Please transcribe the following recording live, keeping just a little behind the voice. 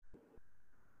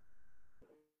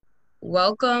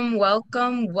Welcome,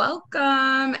 welcome,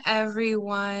 welcome,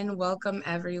 everyone. Welcome,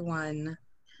 everyone.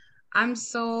 I'm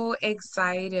so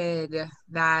excited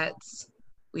that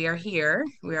we are here,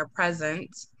 we are present,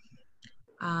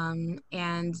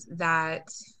 and that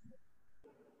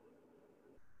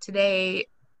today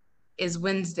is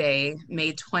Wednesday,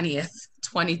 May 20th,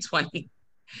 2020.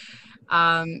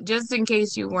 Just in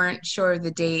case you weren't sure of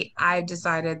the date, I've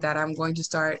decided that I'm going to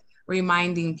start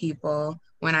reminding people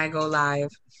when I go live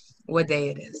what day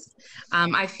it is.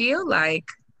 I feel like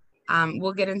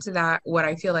we'll get into that, what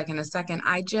I feel like in a second.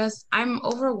 I'm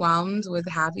overwhelmed with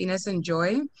happiness and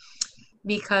joy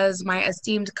because my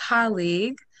esteemed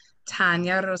colleague,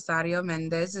 Tania Rosario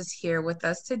Mendez, is here with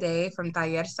us today from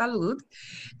Taller Salud.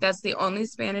 That's the only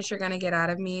Spanish you're going to get out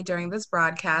of me during this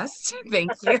broadcast.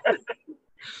 Thank you.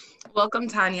 Welcome,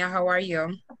 Tania. How are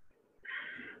you?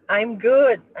 I'm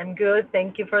good. I'm good.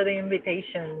 Thank you for the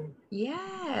invitation.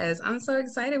 Yes, I'm so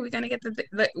excited. We're gonna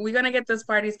get this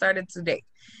party started today.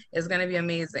 It's gonna be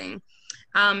amazing.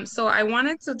 So I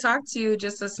wanted to talk to you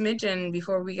just a smidgen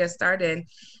before we get started.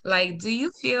 Like, do you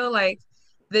feel like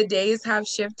the days have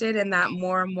shifted and that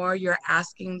more and more you're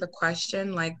asking the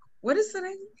question, like, what is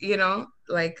it?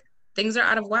 Like things are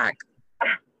out of whack.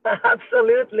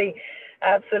 Absolutely.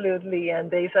 Absolutely. And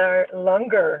days are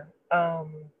longer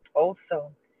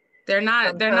also. They're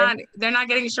not, they're Sometimes, not, they're not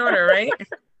getting shorter, right?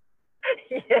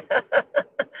 yeah.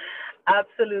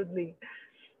 Absolutely.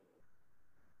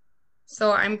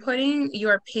 So I'm putting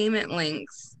your payment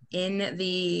links in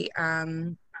the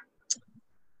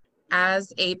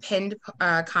as a pinned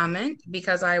comment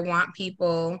because I want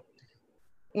people,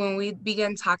 when we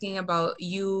begin talking about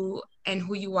you and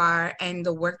who you are and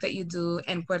the work that you do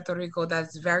in Puerto Rico,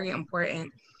 that's very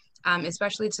important.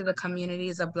 Especially to the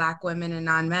communities of Black women and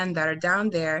non-men that are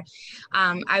down there.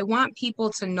 I want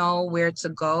people to know where to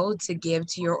go to give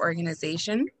to your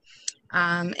organization.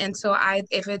 And so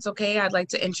if it's okay, I'd like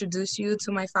to introduce you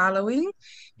to my following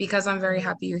because I'm very Mhm.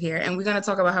 happy you're here. And we're going to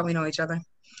talk about how we know each other.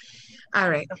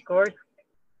 All right. Of course.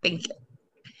 Thank you.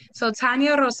 So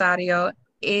Tania Rosario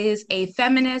is a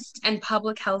feminist and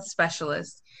public health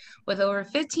specialist with over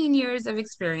 15 years of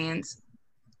experience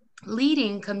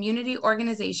leading community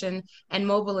organization and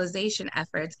mobilization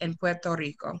efforts in Puerto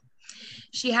Rico.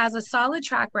 She has a solid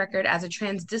track record as a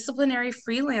transdisciplinary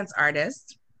freelance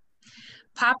artist,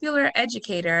 popular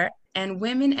educator, and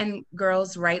women and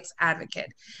girls' rights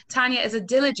advocate. Tania is a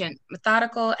diligent,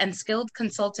 methodical, and skilled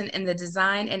consultant in the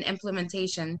design and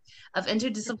implementation of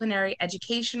interdisciplinary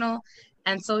educational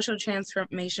and social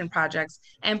transformation projects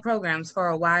and programs for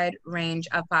a wide range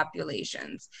of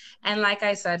populations. And like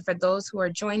I said, for those who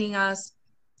are joining us,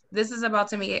 this is about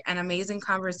to be an amazing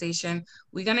conversation.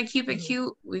 We're going to keep it Mhm.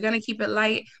 cute, we're going to keep it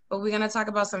light, but we're going to talk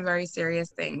about some very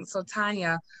serious things. So,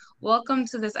 Tania, welcome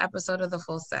to this episode of The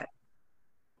Full Set.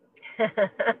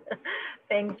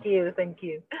 Thank you. Thank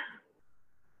you.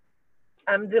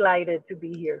 I'm delighted to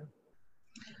be here.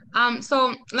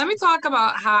 So let me talk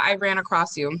about how I ran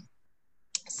across you.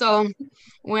 So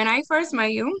when I first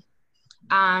met you,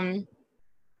 um,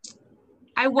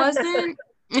 I wasn't,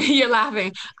 you're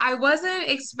laughing. I wasn't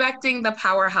expecting the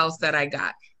powerhouse that I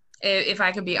got, if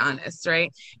I could be honest, right?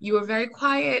 You were very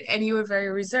quiet and you were very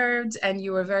reserved and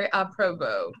you were very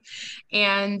apropos.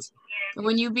 And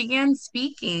when you began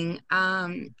speaking,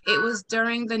 it was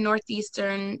during the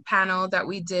Northeastern panel that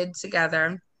we did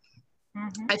together. Hmm.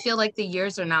 I feel like the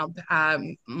years are now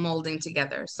molding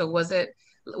together. So was it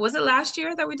last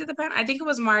year that we did the panel? I think it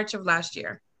was March of last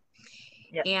year.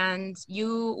 Yes. And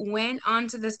you went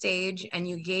onto the stage and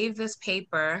you gave this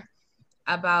paper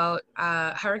about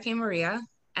Hurricane Maria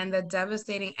and the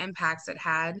devastating impacts it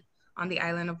had on the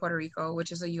island of Puerto Rico,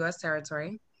 which is a U.S.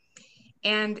 territory.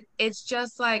 And it's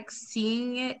just like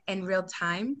seeing it in real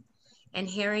time and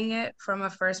hearing it from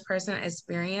a first person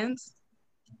experience.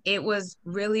 It was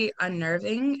really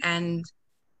unnerving and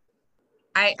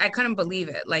I couldn't believe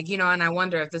it. Like, and I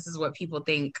wonder if this is what people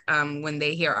think when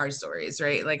they hear our stories,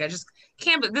 right? Like I just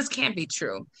can't, but this can't be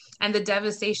true. And the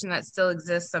devastation that still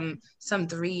exists some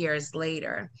 3 years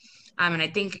later. And I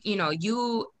think,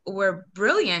 you were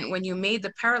brilliant when you made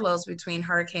the parallels between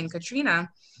Hurricane Katrina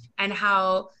and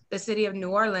how the city of New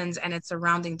Orleans and its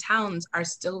surrounding towns are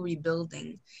still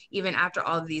rebuilding, even after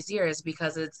all of these years,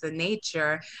 because it's the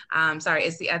nature,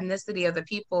 it's the ethnicity of the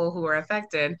people who are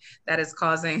affected that is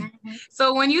causing. Hmm.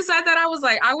 So when you said that, I was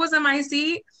like, I was in my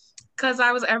seat because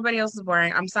everybody else was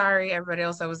boring. I'm sorry, everybody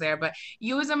else that was there, but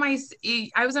I was in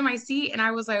my seat and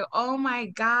I was like, oh my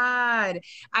God,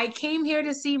 I came here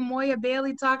to see Moya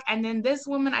Bailey talk. And then this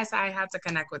woman, I said, I have to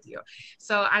connect with you.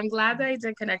 So I'm glad that I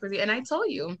did connect with you. And I told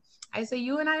you, I said,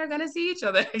 you and I are going to see each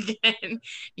other again,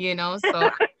 so I'm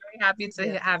very happy to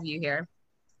Yeah. have you here.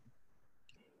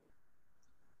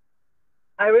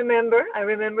 I remember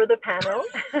the panel.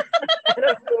 And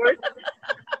of course,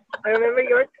 I remember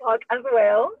your talk as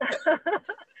well.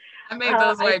 I made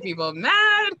those I white think people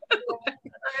mad.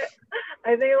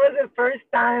 I think it was the first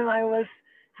time I was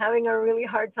having a really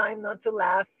hard time not to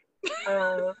laugh.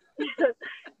 Uh,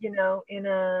 in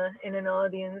an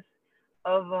audience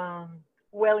of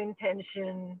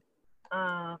well-intentioned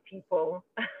people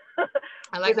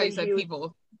I like with how a you said huge,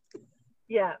 people.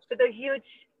 yeah, with a huge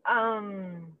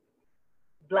um,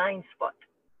 blind spot,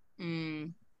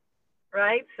 Mm,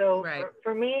 right? So right,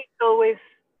 for me, it's always,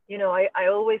 I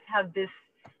always have this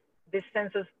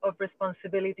sense of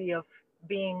responsibility of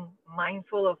being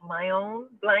mindful of my own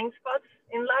blind spots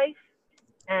in life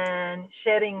and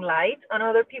shedding light on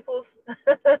other people's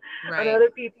on right. other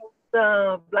people's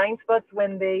blind spots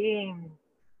when they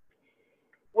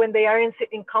are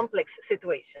in complex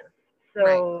situations.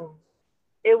 Right. So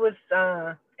it was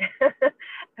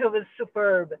it was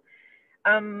superb.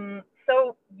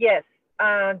 So yes,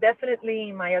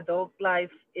 definitely my adult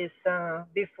life is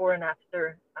before and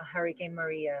after Hurricane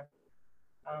Maria,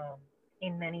 um,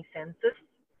 in many senses.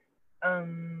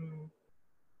 Um,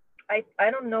 I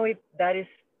don't know if that is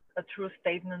a true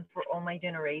statement for all my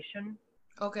generation,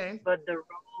 Okay. but the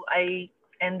role I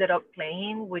ended up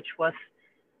playing, which was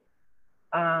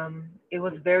it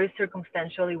was very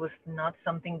circumstantial. It was not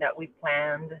something that we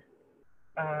planned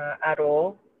at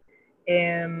all.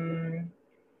 Um,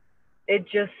 it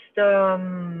just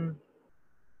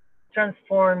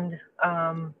transformed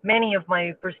many of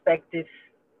my perspectives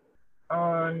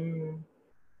on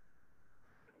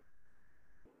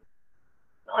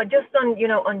just on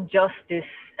on justice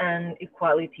and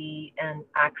equality and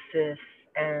access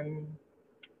and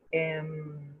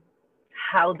um,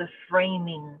 how the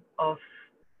framing of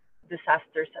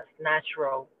disasters as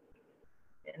natural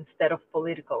instead of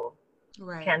political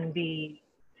Right. can be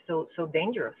so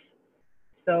dangerous.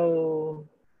 So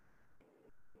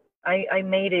I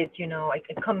made it, I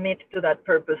could commit to that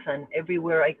purpose, and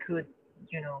everywhere I could,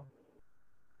 you know,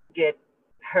 get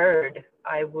heard,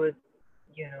 I would,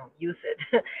 use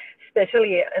it,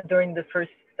 especially during the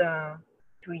first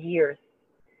 2 years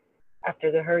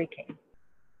after the hurricane.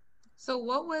 So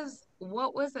what was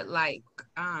it like?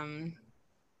 Um,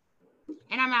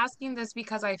 and I'm asking this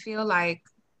because I feel like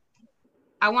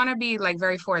I want to be like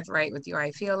very forthright with you.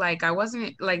 I feel like I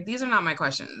wasn't like these are not my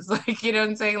questions. Like, you know what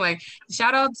I'm saying? Like,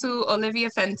 shout out to Olivia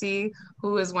Fenty,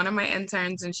 who is one of my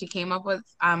interns, and she came up with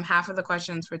half of the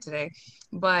questions for today.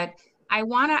 But I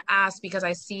want to ask because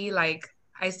I see like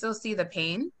I still see the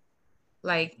pain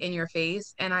like in your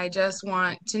face, and I just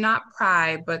want to not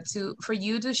pry, but to for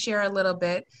you to share a little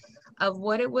bit of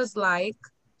what it was like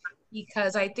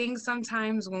because I think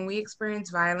sometimes when we experience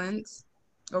violence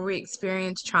or we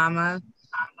experience trauma,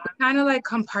 kind of like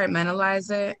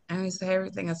compartmentalize it and we say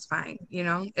everything is fine, you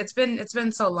know? It's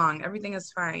been so long, everything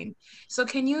is fine. So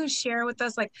can you share with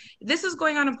us like this is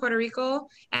going on in Puerto Rico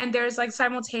and there's like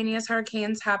simultaneous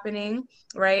hurricanes happening,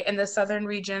 right, in the southern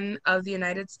region of the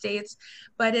United States,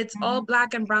 but it's all Mhm.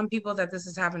 black and brown people that this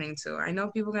is happening to. I know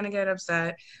people are going to get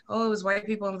upset. Oh, it was white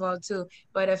people involved too,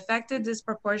 but affected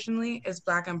disproportionately is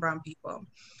black and brown people.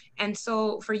 And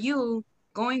so for you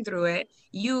going through it,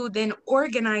 you then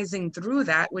organizing through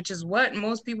that, which is what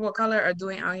most people of color are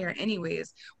doing out here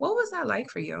anyways. What was that like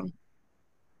for you?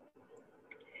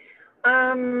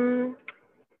 Um,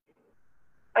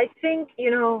 I think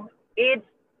it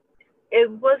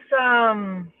was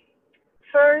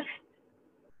first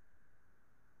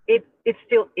it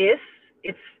still is.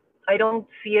 It's I don't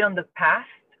see it on the past.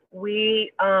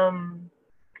 We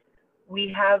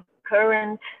have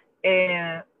current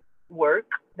uh, work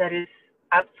that is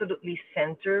absolutely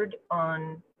centered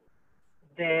on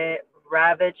the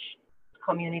ravaged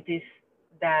communities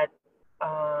that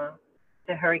uh,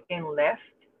 the hurricane left,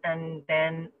 and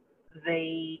then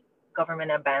the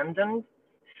government abandoned.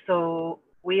 So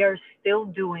we are still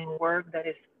doing work that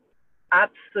is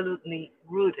absolutely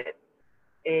rooted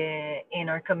in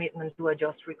our commitment to a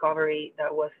just recovery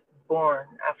that was born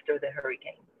after the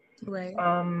hurricane. Right.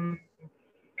 Um,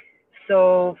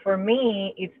 so for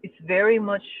me, it's very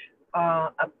much a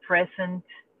present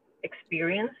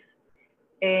experience,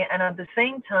 and at the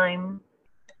same time,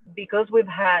 because we've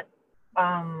had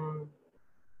um,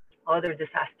 other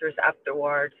disasters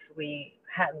afterwards, we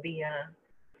had we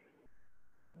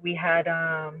had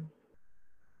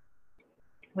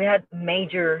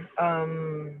major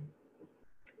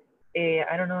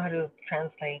I don't know how to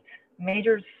translate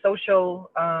major social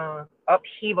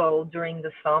upheaval during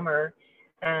the summer,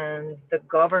 and the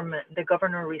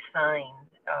governor resigned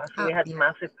So we had Yeah.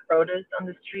 massive protests on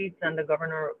the streets, and the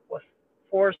governor was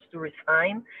forced to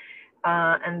resign.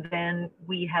 And then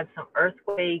we had some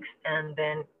earthquakes, and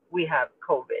then we have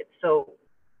COVID. So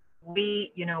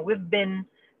we've been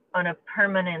on a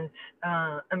permanent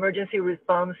emergency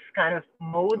response kind of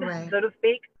mode, Right. so to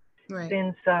speak, Right.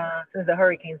 since the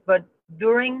hurricanes. But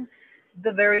during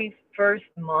the very first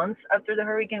months after the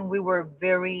hurricane, we were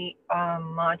very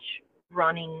much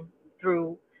running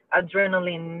through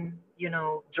adrenaline,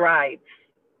 drives.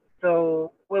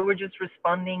 So we were just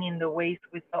responding in the ways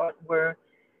we thought were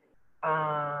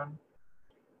um,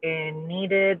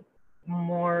 needed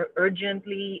more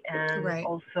urgently, and Right.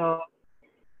 also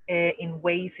in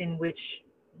ways in which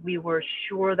we were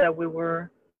sure that we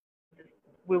were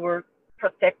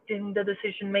protecting the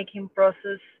decision making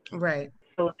process, Right.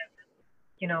 so that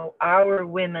our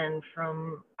women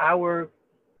from our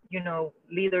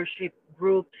leadership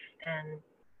groups and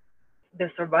the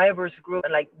survivors group,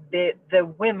 like the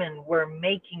women were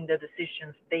making the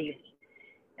decisions daily,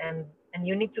 and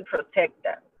you need to protect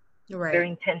that very Right.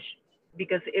 intentionally,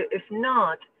 because if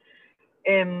not,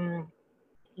 um,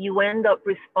 you end up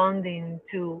responding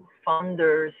to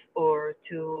funders or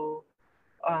to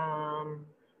um,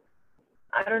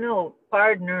 I don't know,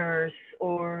 partners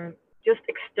or just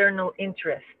external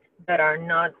interests that are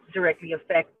not directly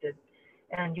affected.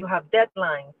 And you have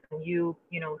deadlines, and you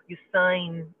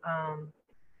sign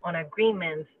on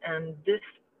agreements, and this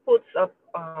puts up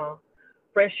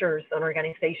pressures on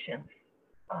organizations.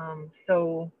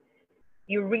 So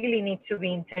you really need to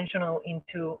be intentional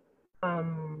into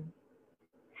um,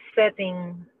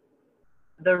 setting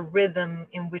the rhythm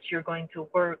in which you're going to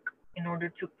work in order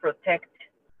to protect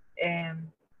um,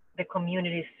 the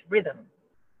community's rhythm.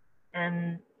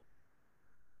 And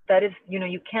that is,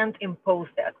 you can't impose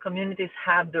that. Communities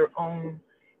have their own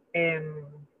um,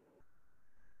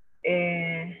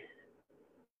 uh,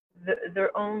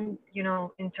 their own,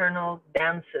 internal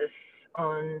dances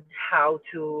on how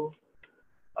to,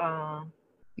 uh,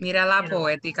 Mira la you know,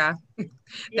 poética.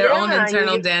 Their own yeah,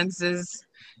 internal dances.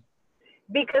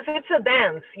 because it's a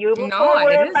dance. You move No,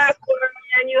 forward it and is. backward,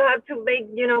 and you have to make,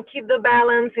 keep the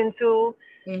balance into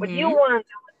what you Mm-hmm. want,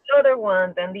 what the other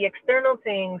want, and the external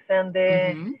things, and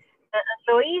the Mm-hmm.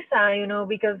 Loisa,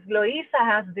 because Loisa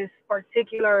has this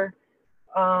particular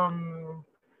um,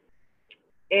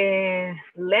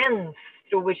 lens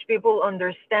through which people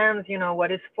understand,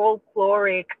 what is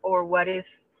folkloric, or what is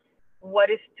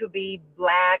to be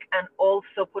black and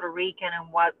also Puerto Rican,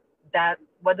 and what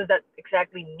does that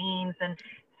exactly means. And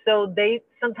so they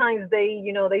sometimes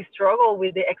they struggle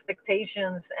with the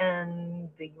expectations and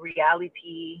the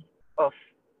reality of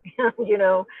you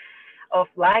know of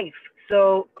life.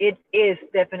 So it is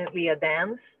definitely a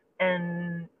dance,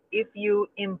 and if you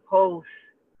impose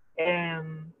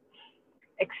um,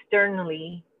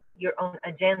 externally your own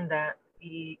agenda,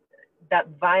 that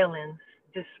violence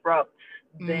disrupts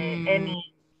the Mm,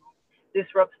 any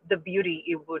disrupts the beauty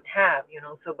it would have.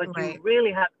 So, but you right.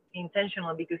 really have to be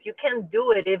intentional, because you can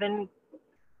do it. Even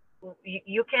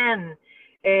you can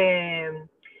um,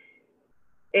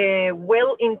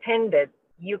 well intended,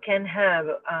 you can have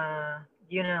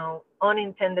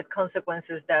unintended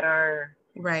consequences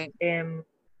Right. um,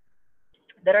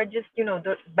 that are just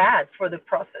bad for the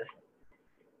process,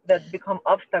 that become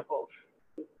obstacles.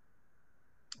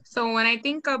 So when I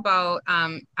think about,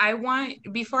 I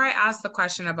want, before I ask the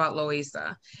question about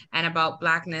Loisa and about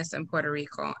Blackness in Puerto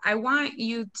Rico, I want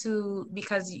you to,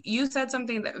 because you said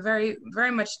something that very,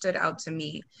 very much stood out to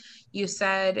me. You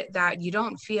said that you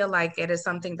don't feel like it is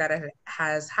something that it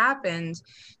has happened,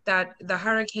 that the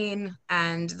hurricane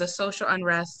and the social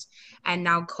unrest and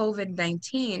now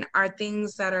COVID-19 are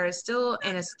things that are still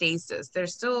in a stasis. They're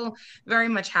still very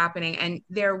much happening, and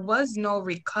there was no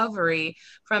recovery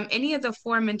from any of the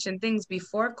aforementioned things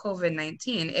before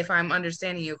COVID-19, if I'm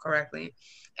understanding you correctly.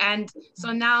 And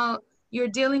so now you're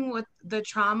dealing with the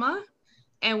trauma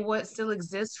and what still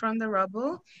exists from the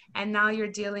rubble. And now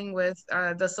you're dealing with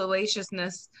the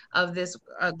salaciousness of this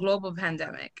global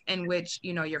pandemic in which,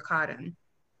 you're caught in.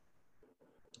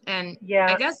 And I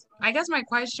Yeah. guess I guess my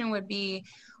question would be,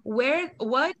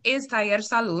 what is Taller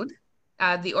Salud,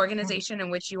 the organization in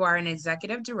which you are an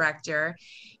executive director,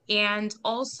 and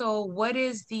also what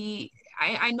is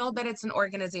I know that it's an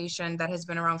organization that has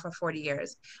been around for 40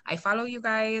 years. I follow you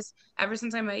guys ever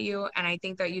since I met you, and I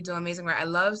think that you do amazing work. I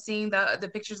love seeing the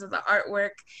pictures of the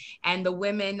artwork and the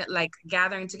women like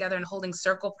gathering together and holding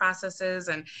circle processes,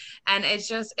 and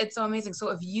it's so amazing. So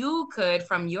if you could,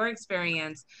 from your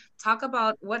experience, talk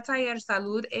about what Taller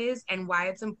Salud is and why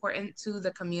it's important to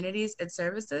the communities it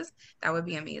services, that would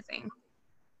be amazing.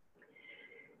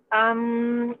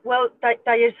 Well,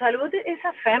 Taller Salud is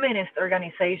a feminist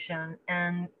organization,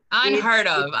 and Unheard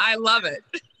of. I love it.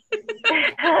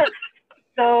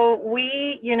 so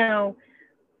we,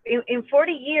 in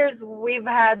 40 years, we've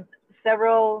had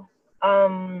several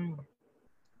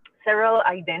several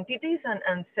identities,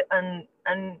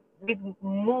 and we've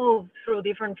moved through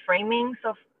different framings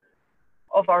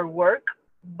of our work,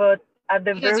 but at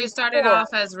the Because you very started core,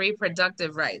 off as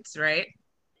reproductive rights, right?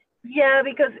 yeah,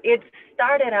 because it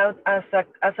started out as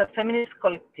a feminist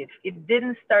collective. It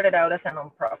didn't start it out as a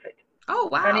nonprofit, Oh,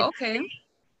 and wow. it Okay.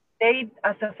 stayed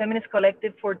as a feminist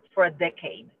collective for a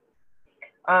decade,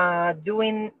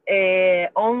 doing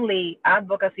only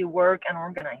advocacy work and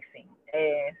organizing.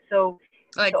 So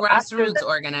Like so after grassroots that,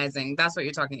 organizing. That's what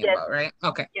you're talking yes, about, right?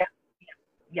 Okay. yeah,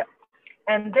 yeah,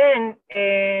 and then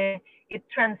it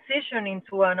transitioned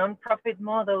into a nonprofit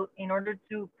model in order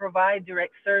to provide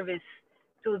direct service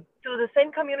to the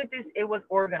same communities it was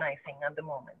organizing at the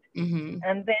moment. Mm-hmm.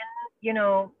 And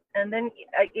then,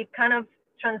 it kind of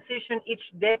transitioned each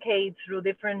decade through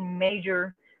different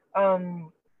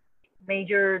um,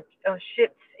 major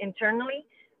shifts internally.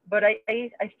 But I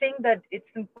think that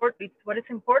it's important. What is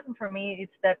important for me is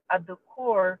that at the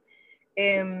core,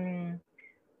 um,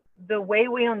 the way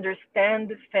we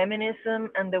understand feminism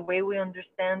and the way we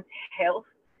understand health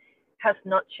has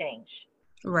not changed.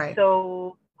 Right.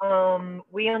 So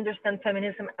we understand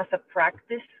feminism as a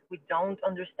practice. We don't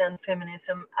understand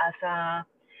feminism as a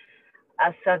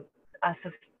as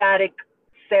a static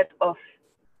set of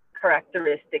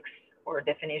characteristics or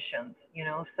definitions.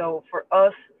 So for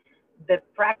us, the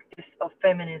practice of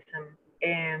feminism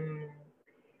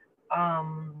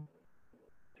um,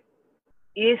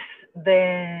 is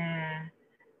the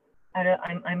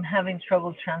I'm having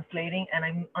trouble translating, and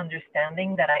I'm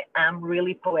understanding that I am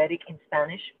really poetic in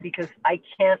Spanish because I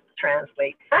can't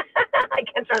translate. I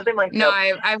can't translate No,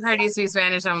 myself. I've heard you speak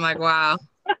Spanish. I'm like, wow.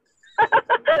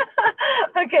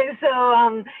 Okay,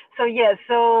 so yes,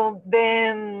 so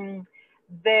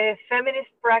the feminist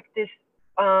practice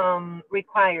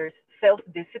requires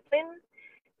self-discipline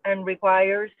and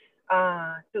requires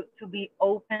to be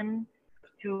open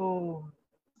to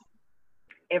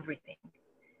everything.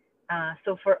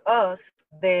 So for us,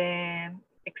 the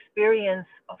experience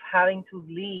of having to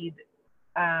lead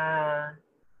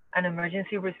an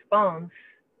emergency response,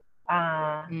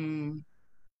 Mm.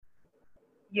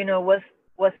 was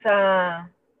was a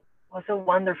was a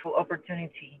wonderful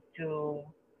opportunity to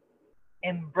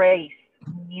embrace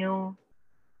new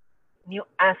new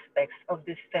aspects of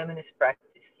this feminist practice.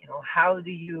 How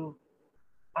do you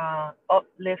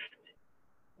uplift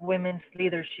women's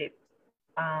leadership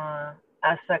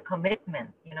as a commitment,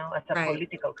 as a Right.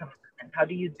 political commitment? How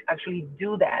do you actually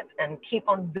do that and keep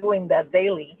on doing that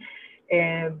daily?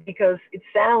 Because it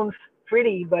sounds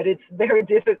pretty, but it's very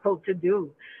difficult to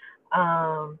do.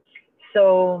 Um,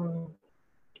 so,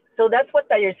 so that's what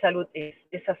Taller Salud is.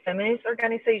 It's a feminist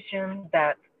organization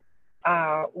that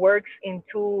works in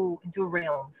two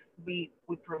realms. We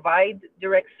provide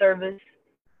direct service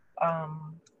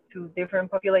to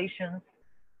different populations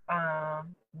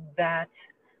that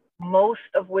most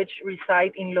of which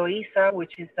reside in Loíza,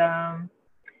 which is a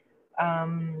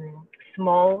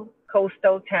small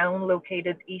coastal town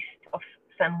located east of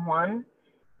San Juan.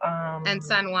 And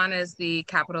San Juan is the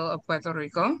capital of Puerto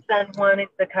Rico. San Juan is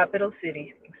the capital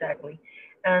city, exactly.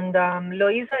 And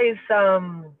Loíza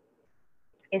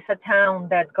is a town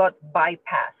that got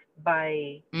bypassed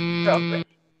by progress.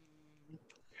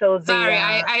 So Sorry,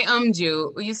 I ummed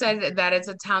you. You said that it's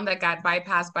a town that got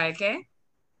bypassed by qué?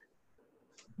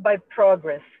 By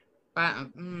progress. By,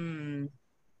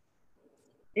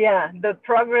 Yeah, the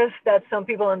progress that some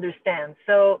people understand.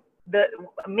 So the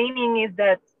meaning is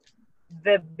that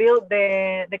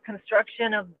the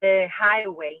construction of the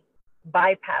highway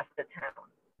bypassed the town.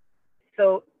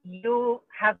 So you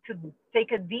have to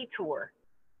take a detour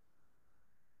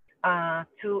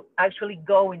to actually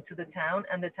go into the town,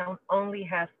 and the town only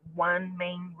has one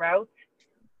main route,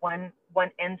 one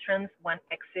entrance, one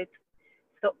exit.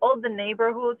 So all the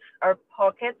neighborhoods are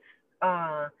pockets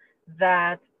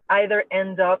that either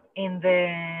end up in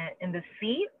the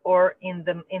sea or in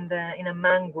a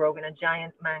mangrove, in a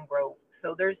giant mangrove.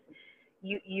 So there's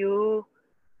you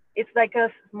it's like a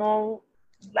small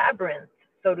labyrinth,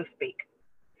 so to speak.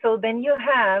 So then you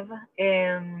have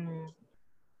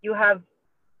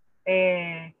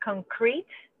a concrete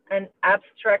and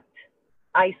abstract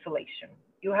isolation.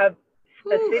 You have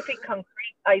specific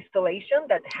concrete isolation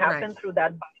that happened through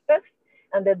that bypass,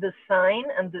 and the design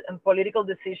and political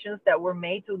decisions that were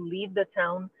made to leave the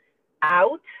town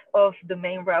out of the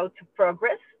main route to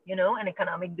progress, and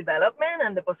economic development,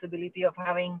 and the possibility of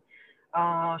having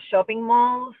shopping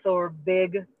malls or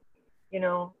big, you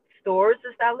know, stores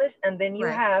established, and then you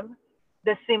Right. have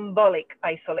the symbolic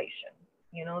isolation.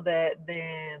 You know, the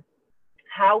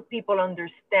how people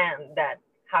understand that,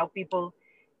 how people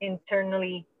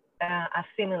internally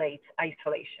assimilate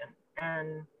isolation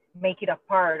and make it a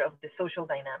part of the social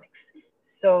dynamics.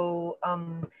 So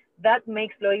that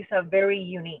makes Loisa very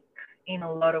unique in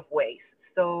a lot of ways.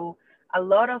 So a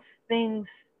lot of things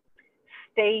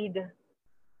stayed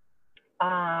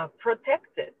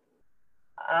protected.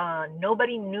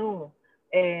 Nobody knew.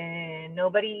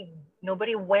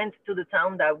 Nobody went to the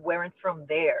town that weren't from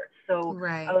there. So a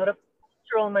Right. lot of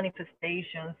cultural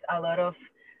manifestations, a lot of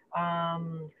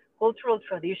um, cultural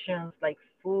traditions like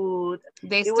food.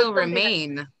 They It was still something that,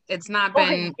 remain. It's not oh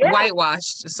been yes,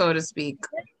 whitewashed, so to speak.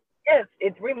 yes,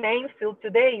 it remains till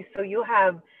today. So you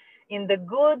have in the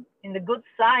good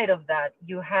side of that,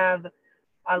 you have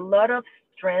a lot of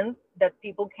strength that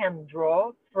people can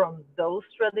draw from those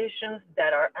traditions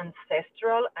that are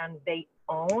ancestral and they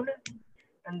own.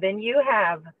 And then you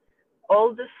have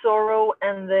all the sorrow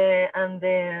and the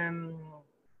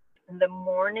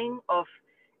mourning of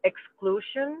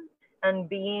exclusion and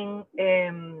being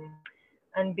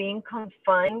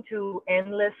confined to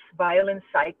endless violent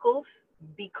cycles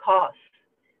because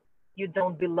you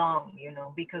don't belong, you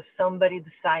know, because somebody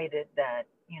decided that,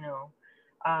 you know,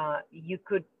 you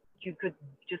could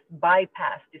just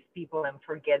bypass these people and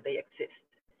forget they exist.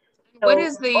 What So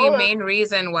is the all of main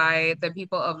reason why the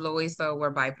people of Loiza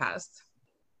were bypassed?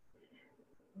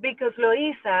 because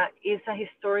Loiza is a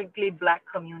historically black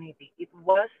community. It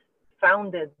was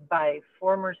founded by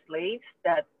former slaves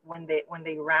that when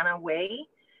they ran away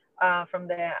from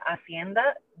the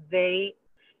hacienda, they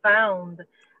found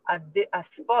a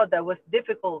spot that was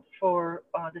difficult for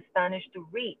the Spanish to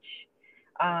reach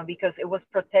because it was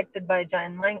protected by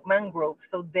giant mangroves.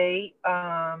 So they,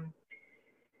 I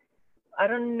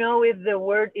don't know if the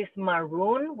word is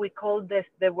maroon. We call this,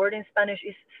 the word in Spanish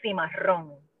is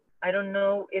cimarrón. I don't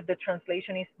know if the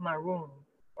translation is maroon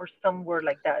or some word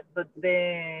like that, but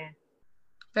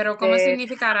Pero ¿cómo the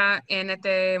significará en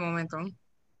este momento?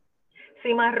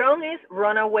 cimarrón is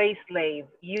runaway slave.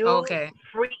 Okay,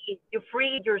 You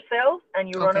free yourself and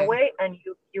you run okay, away and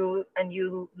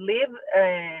you live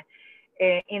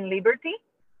in liberty,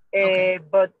 okay.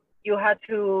 but you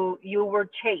were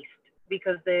chased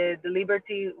because the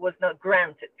liberty was not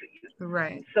granted to you.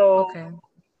 Right. So Okay.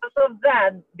 because of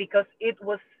that, because it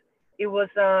was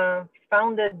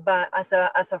founded by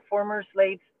as a former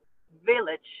slave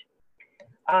village,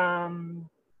 um,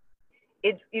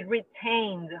 it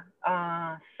retained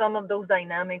some of those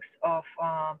dynamics of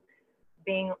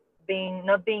being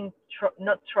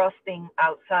not trusting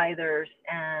outsiders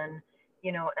and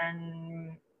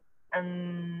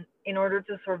and in order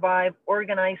to survive,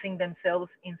 organizing themselves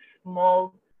in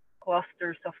small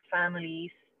clusters of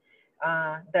families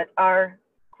that are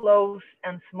close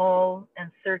and small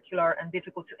and circular and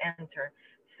difficult to enter.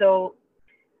 So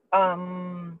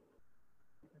um,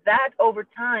 that over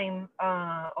time,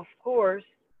 of course,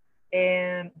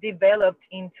 developed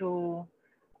into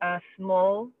a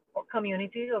small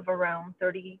community of around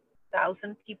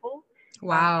 30,000 people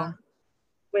Wow.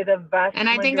 with a vast And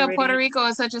I think of Puerto majority. Rico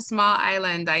as such a small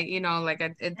island. Like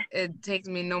it takes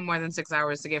me no more than 6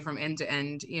 hours to get from end to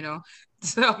end, you know.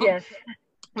 So Yes.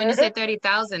 when you say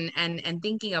 30,000 and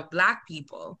thinking of Black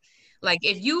people, like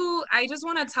I just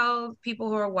want to tell people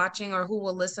who are watching or who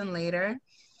will listen later,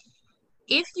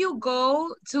 if you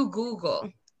go to Google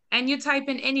and you type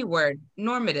in any word,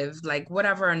 normative, like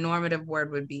whatever a normative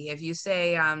word would be, if you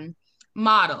say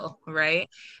model, right?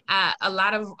 A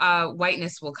lot of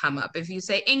whiteness will come up. If you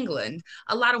say England,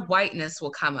 a lot of whiteness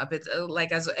will come up. It's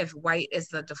like as if white is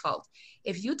the default.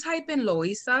 If you type in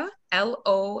Loiza,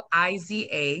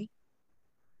 Loiza,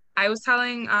 I was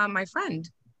telling my friend,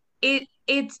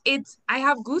 it's I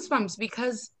have goosebumps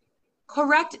because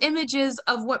correct images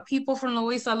of what people from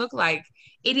Loiza look like,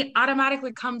 it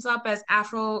automatically comes up as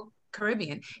Afro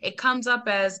Caribbean. It comes up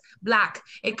as Black.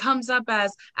 It comes up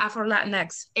as Afro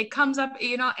Latinx. It comes up,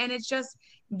 and it's just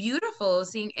beautiful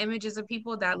seeing images of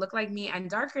people that look like me and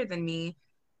darker than me.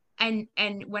 And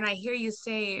when I hear you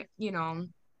say,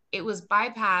 it was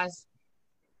bypassed,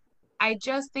 I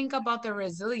just think about the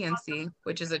resiliency,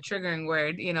 which is a triggering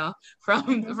word, from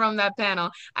Mhm. from that panel.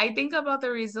 I think about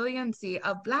the resiliency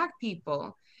of Black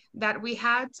people that we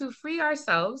had to free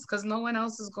ourselves because no one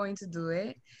else is going to do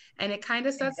it, and it kind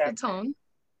of sets the Exactly. tone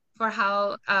for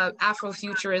how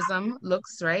Afrofuturism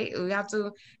looks. Right, we have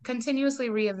to continuously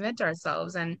reinvent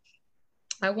ourselves, and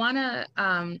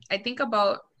I think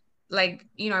about, like,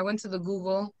 I went to the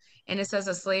Google and it says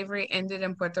that slavery ended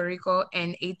in Puerto Rico in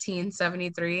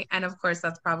 1873. And of course,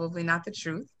 that's probably not the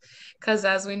truth, because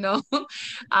as we know,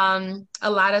 a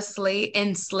lot of slave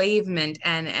enslavement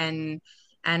and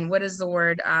what is the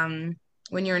word?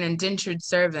 When you're an indentured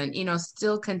servant,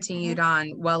 still Mm-hmm. continued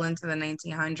on well into the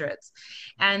 1900s.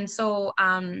 And so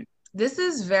this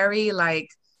is very like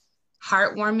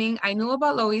heartwarming. I knew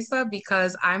about Louisa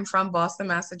because I'm from Boston,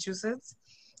 Massachusetts,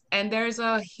 and there's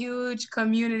a huge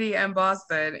community in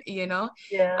Boston. Yeah.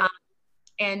 Um,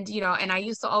 and I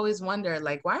used to always wonder,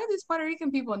 like, why are these Puerto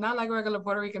Rican people not like regular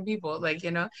Puerto Rican people?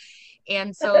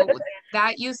 And so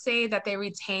that you say that they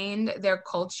retained their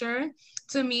culture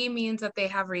to me means that they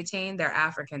have retained their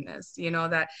Africanness,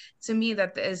 that to me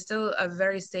that is still a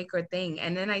very sacred thing.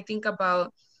 And then I think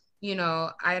about,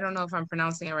 I don't know if I'm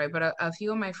pronouncing it right, but a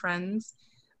few of my friends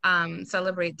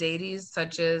celebrate deities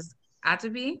such as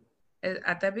Atabi.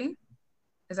 Atabi?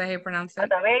 Is that how you pronounce it?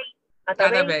 Atabey.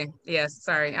 Atabey. Atabe. Yes,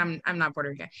 sorry. I'm not Puerto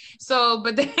Rican. So,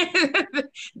 but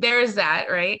there's that,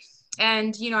 right?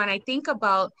 And I think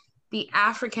about the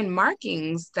African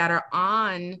markings that are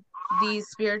on these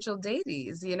spiritual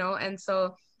deities, and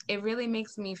so it really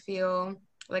makes me feel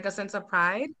like a sense of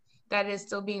pride that is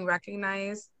still being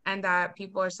recognized and that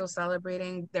people are still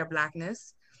celebrating their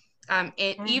blackness.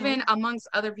 Mm-hmm. Even amongst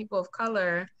other people of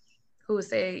color who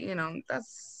say,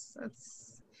 that's,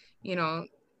 you know,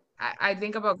 I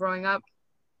think about growing up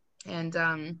and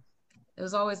it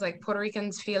was always like Puerto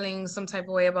Ricans feeling some type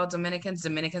of way about Dominicans,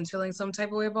 Dominicans feeling some type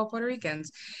of way about Puerto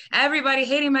Ricans, everybody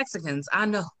hating Mexicans. I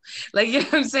know, like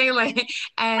what I'm saying, like,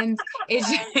 and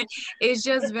it's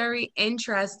just very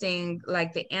interesting,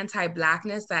 like the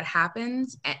anti-blackness that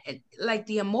happens, and like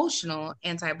the emotional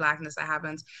anti-blackness that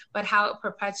happens, but how it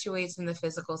perpetuates in the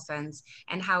physical sense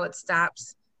and how it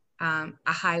stops a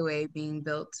highway being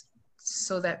built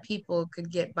so that people could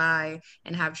get by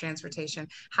and have transportation,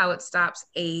 how it stops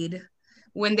aid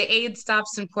when the aid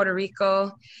stops in Puerto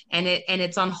Rico and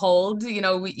it's on hold.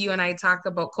 You and I talked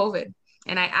about COVID,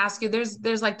 and I asked you,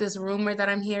 there's like this rumor that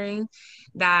I'm hearing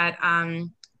that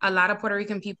a lot of Puerto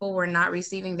Rican people were not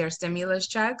receiving their stimulus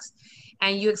checks,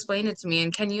 and you explained it to me.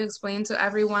 And can you explain to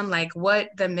everyone like what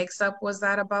the mix up was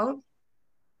that about?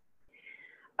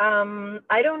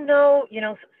 I don't know.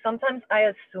 Sometimes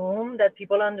I assume that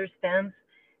people understand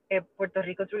Puerto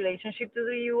Rico's relationship to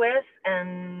the U.S.,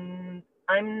 and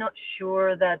I'm not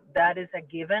sure that that is a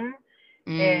given.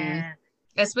 Mm.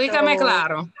 Uh, Explícame so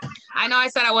claro. I know I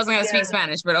said I wasn't going to speak yeah,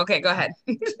 Spanish, but okay, go ahead.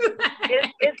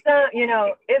 it's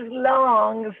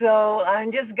long, so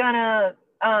I'm just gonna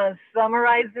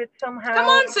summarize it Come somehow.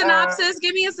 on, synopsis.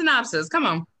 Give me a synopsis. Come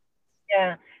on.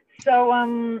 Yeah. So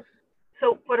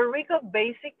so Puerto Rico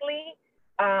basically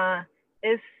uh,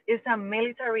 is a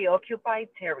military occupied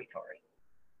territory.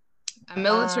 A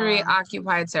military Um,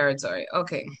 occupied territory.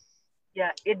 Okay.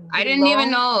 yeah, it I didn't even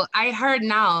belongs. know. I heard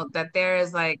now that there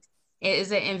is like,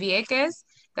 is it in Vieques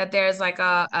that there's like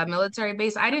a military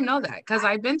base? I didn't know that because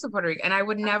I've been to Puerto Rico and I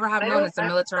would never have I known don't. it's a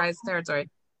militarized territory.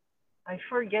 I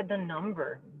forget the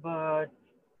number, but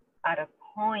at a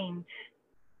point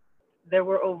there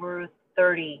were over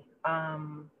 30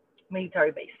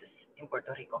 military bases in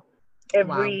Puerto Rico. Wow.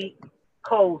 Every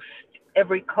coast,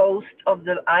 every coast of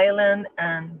the island,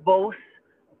 and both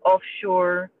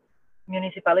offshore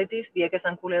municipalities, Vieques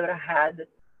and Culebra, had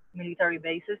military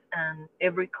bases, and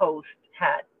every coast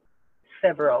had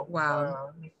several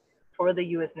Wow. for the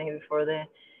U.S. Navy, for the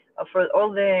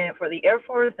Air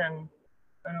Force, and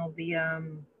all the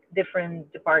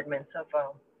different departments of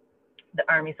the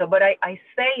Army. So, but I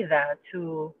say that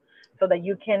to so that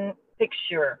you can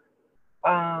picture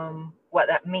what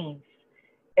that means.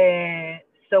 Uh,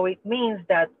 so it means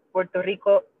that Puerto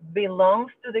Rico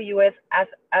belongs to the U.S.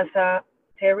 as a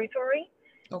territory,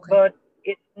 Okay. but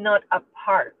it's not a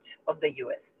part of the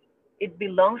U.S. It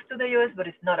belongs to the U.S., but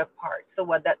it's not a part. So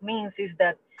what that means is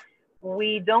that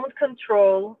we don't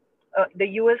control, the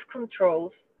U.S.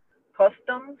 controls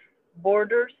customs,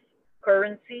 borders,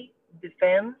 currency,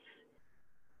 defense,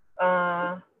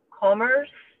 uh, commerce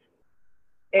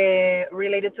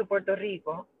related to Puerto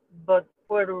Rico, but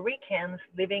Puerto Ricans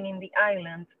living in the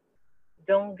island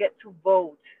don't get to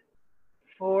vote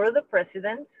for the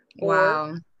president or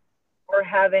Wow.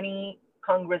 have any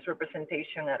Congress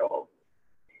representation at all.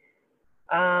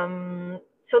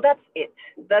 So that's it.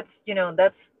 That's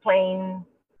plain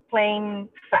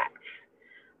facts.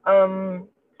 Um,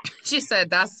 She said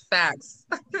that's facts.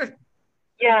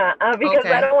 Yeah, because I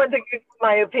Okay. don't want to give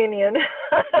my opinion.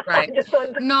 I Right. just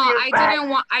want to No, give you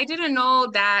facts. I didn't know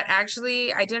that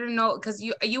actually. I didn't know because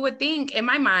you would think in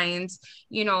my mind,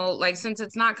 like since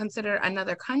it's not considered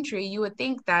another country, you would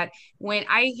think that when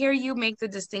I hear you make the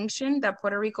distinction that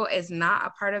Puerto Rico is not a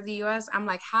part of the US, I'm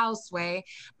like, how sway?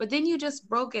 But then you just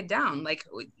broke it down, like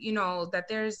that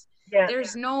Yeah,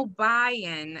 there's no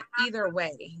buy-in either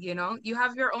way, you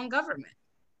have your own government.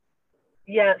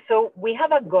 yeah. So we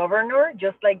have a governor,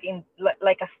 just like in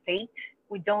like a state.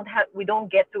 We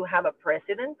don't get to have a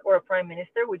president or a prime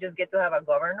minister. We just get to have a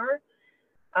governor.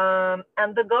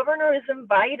 And the governor is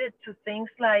invited to things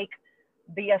like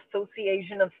the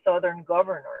Association of Southern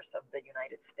Governors of the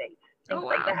United States, Oh things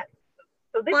like wow. that.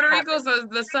 So this Puerto Rico's happens.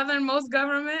 the southernmost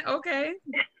government. Okay.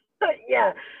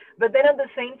 Yeah, but then at the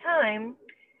same time,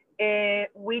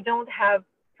 we don't have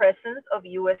presence of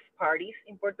U.S. parties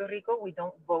in Puerto Rico. We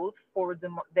don't vote for the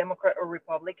Democrat or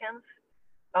Republicans.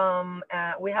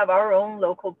 We have our own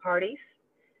local parties.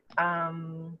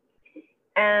 Um,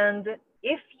 and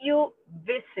if you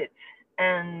visit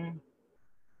and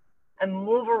and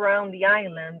move around the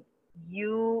island,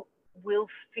 you will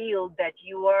feel that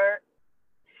you are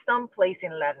someplace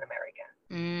in Latin America.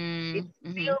 It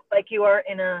Mm-hmm. feels like you are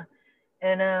in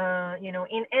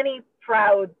any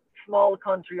proud small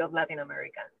country of Latin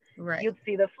America. Right. You'd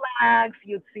see the flags,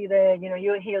 you'd see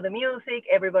you hear the music,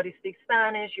 everybody speaks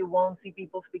Spanish, you won't see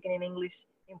people speaking in English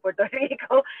in Puerto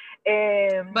Rico.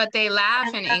 But they laugh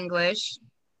And in English.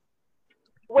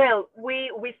 well,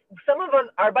 we some of us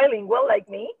are bilingual like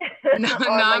me No, no, or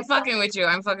I'm myself. fucking with you.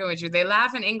 I'm fucking with you. They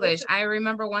laugh in English. I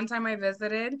remember one time I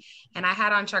visited and I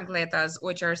had on chancletas,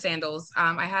 which are sandals.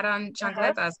 I had on Uh-huh.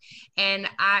 chancletas and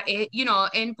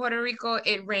in Puerto Rico,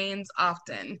 it rains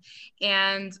often.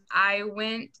 And I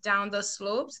went down the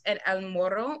slopes at El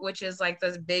Morro, which is like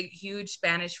this big, huge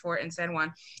Spanish fort in San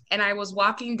Juan. And I was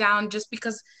walking down just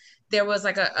because there was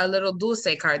like a little dulce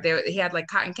cart there. He had like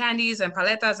cotton candies and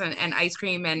paletas and ice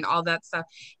cream and all that stuff.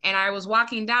 And I was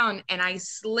walking down and I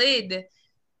slid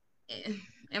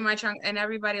in my trunk and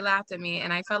everybody laughed at me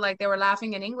and I felt like they were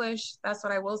laughing in English. That's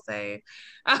what I will say.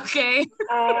 Okay.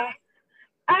 Uh,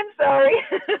 I'm sorry.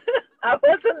 I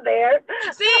wasn't there.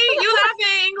 See, you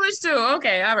laughing in English too.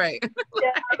 Okay, all right.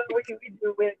 Yeah, but we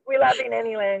do it. We love in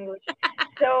any language.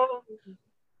 So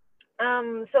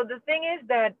so the thing is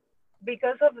that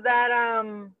because of that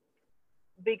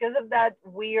because of that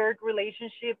weird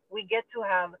relationship, we get to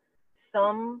have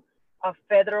some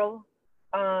federal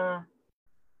uh,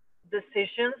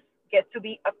 decisions get to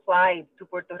be applied to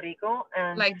Puerto Rico,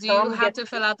 and Like, do you some have get to to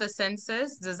fill out the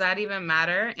census? Does that even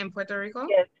matter in Puerto Rico?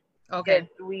 yes, yes, Okay.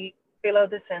 we fill out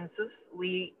the census.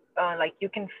 We like you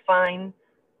can find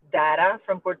data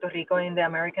from Puerto Rico in the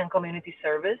American Community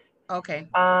Service. Okay.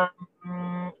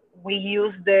 We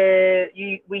use the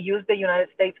United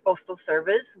States Postal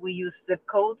Service. We use zip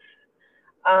codes,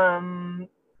 um,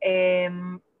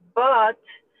 um, but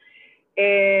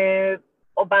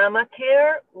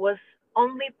Obamacare was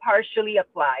only partially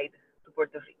applied to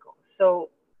Puerto Rico. So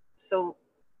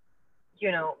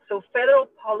so federal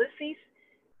policies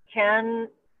can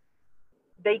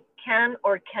can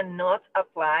or cannot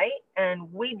apply,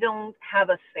 and we don't have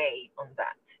a say on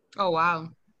that. Oh, wow.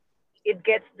 It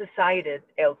gets decided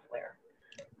elsewhere.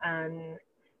 And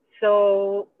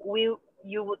so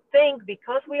you would think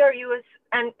because we are U.S.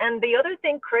 and the other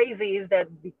thing crazy is that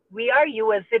we are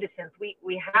U.S. citizens.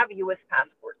 We have U.S.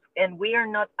 passports, and we are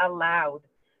not allowed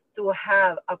to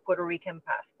have a Puerto Rican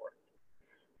passport.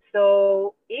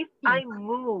 So if Hmm. I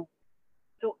move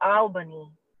to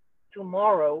Albany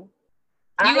tomorrow,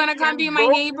 You I gonna come be can my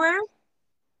vote. neighbor?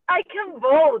 I can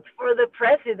vote for the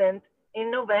president in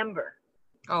November.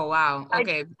 Oh, wow. I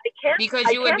Okay. Because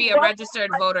I you would can't be a vote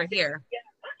registered voter here.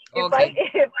 if I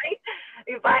Okay.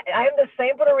 I'm the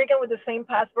same Puerto Rican with the same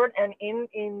passport, and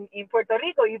in Puerto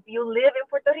Rico, if you live in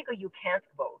Puerto Rico, you can't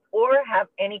vote or have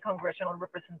any congressional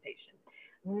representation.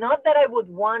 Not that I would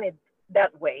want it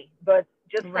that way, but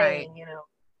just Right. saying,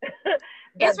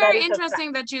 It's that very is a fact.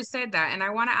 interesting that you said that. And I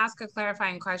want to ask a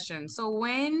clarifying question. So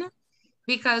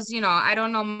because I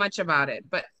don't know much about it,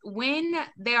 but when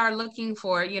they are looking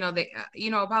for,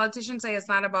 politicians say it's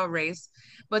not about race,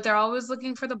 but they're always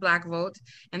looking for the black vote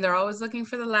and they're always looking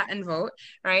for the Latin vote,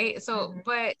 right? So, Mm-hmm.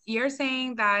 but you're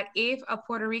saying that if a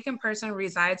Puerto Rican person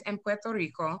resides in Puerto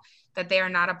Rico, that they are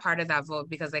not a part of that vote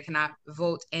because they cannot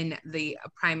vote in the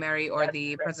primary or That's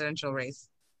the correct. presidential race.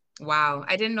 Wow,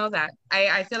 I didn't know that.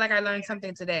 I feel like I learned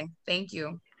something today. Thank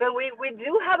you. So we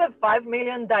do have a 5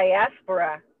 million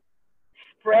diaspora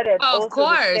spread it Of also the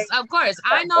course, state of course.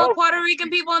 I that know vote. Puerto Rican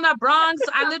people in the Bronx.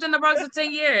 I lived in the Bronx for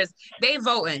 10 years. They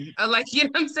voting. Like, you know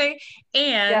what I'm saying?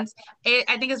 Yeah, And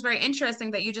I think it's very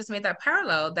interesting that you just made that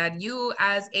parallel that you,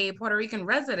 as a Puerto Rican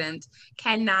resident,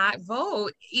 cannot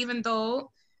vote, even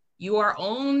though you are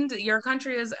owned, your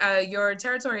country is, your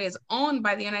territory is owned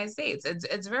by the United States.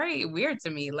 It's very weird to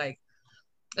me. Like,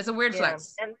 it's a weird yeah.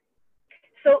 flex. And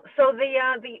so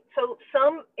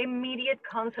some immediate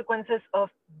consequences of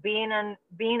being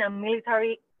a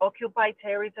military occupied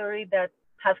territory that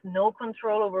has no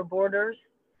control over borders.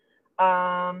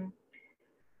 Um,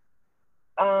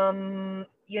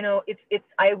 it's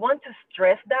I want to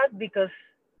stress that because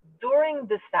during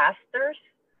disasters,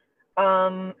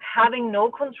 having no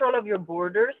control of your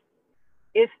borders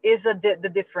is the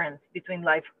difference between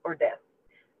life or death.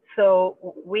 So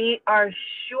we are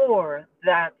sure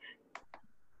that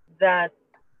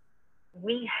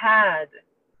we had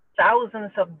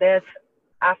thousands of deaths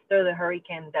after the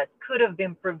hurricane that could have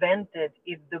been prevented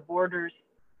if the borders,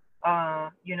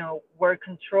 were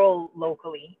controlled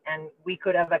locally, and we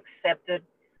could have accepted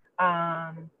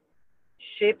um,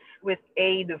 ships with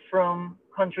aid from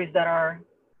countries that are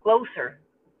closer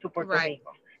to Puerto Right.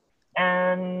 Rico,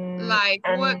 and Like,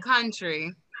 what and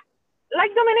country?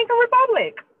 like Dominican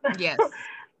Republic, Yes.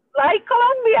 like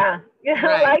Colombia,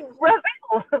 Right. like Brazil.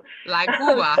 Like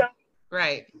Cuba. So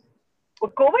Right.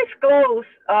 well, Cuba is close,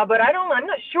 but I'm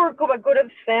not sure Cuba could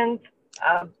have sent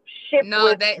a ship No,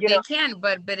 with, they can,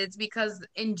 but it's because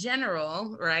in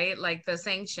general, right? Like the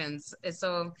sanctions.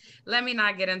 So let me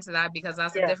not get into that because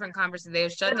that's a yeah. different conversation.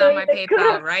 They've shut down They my they could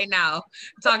PayPal have right now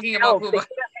talking about helped. They Cuba.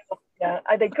 could have helped.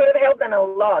 Yeah, they could have helped and a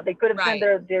lot. They could have sent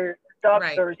Right, their right,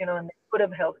 doctors, and they could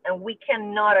have helped. And we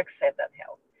cannot accept that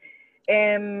help.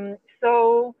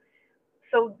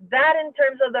 So that in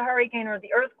terms of the hurricane or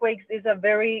the earthquakes is a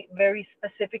very, very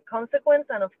specific consequence.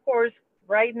 And of course,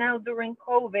 right now during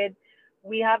COVID,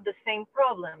 we have the same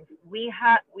problems. We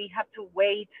have to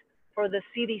wait for the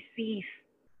CDC's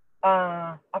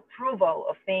approval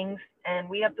of things, and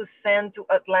we have to send to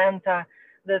Atlanta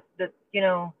the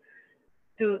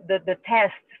to the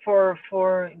test for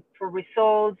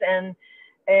results,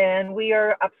 and we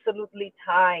are absolutely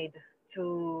tied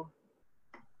to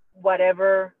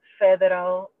whatever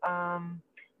federal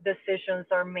decisions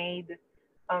are made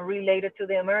related to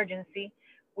the emergency.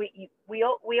 We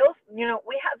also, we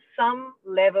have some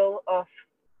level of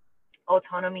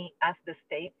autonomy as the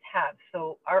states have.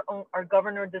 So our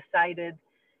governor decided,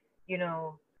 you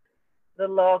know, the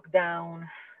lockdown,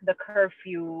 the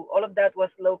curfew, all of that was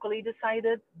locally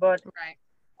decided, right.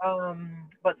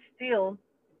 but still,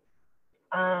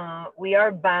 we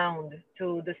are bound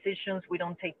to decisions we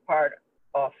don't take part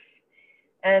of.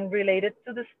 And related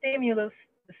to the stimulus,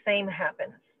 the same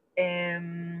happens.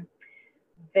 Um,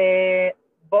 the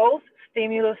both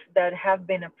stimulus that have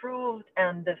been approved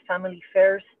and the Family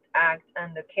First Act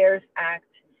and the CARES Act,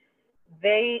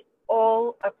 they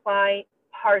all apply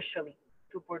partially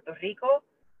to Puerto Rico,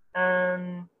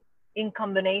 and in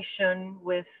combination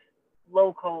with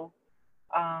local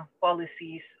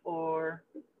policies or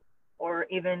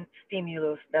even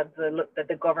stimulus that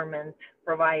the government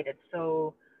provided.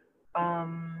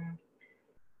 Um,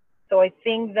 so I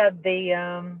think that the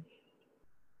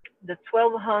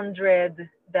 1,200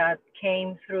 that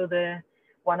came through the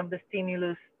one of the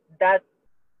stimulus, that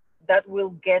that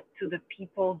will get to the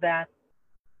people that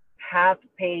have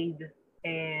paid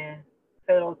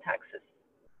federal taxes,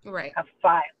 Right. have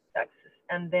filed taxes,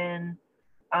 and then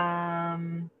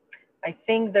I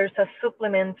think there's a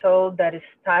supplemental that is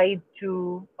tied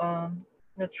to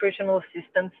nutritional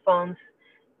assistance funds.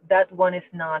 That one is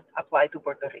not applied to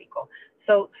Puerto Rico.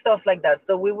 So stuff like that.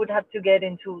 So we would have to get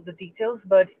into the details,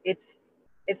 but it's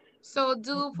So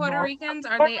do Puerto normal Ricans,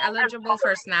 are they and eligible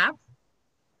for public. SNAP?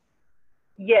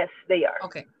 Yes, they are.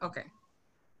 Okay, okay.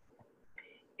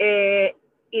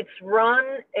 It's run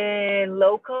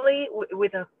locally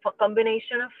with a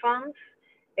combination of funds,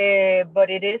 but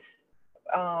it is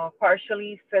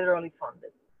partially federally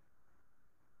funded.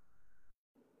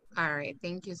 All right.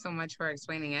 Thank you so much for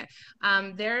explaining it.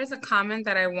 There is a comment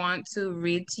that I want to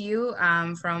read to you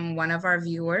from one of our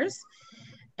viewers.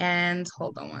 And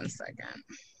hold on one second.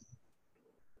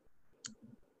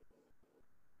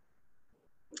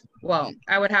 Well,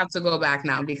 I would have to go back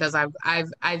now because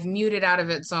I've muted out of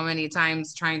it so many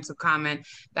times trying to comment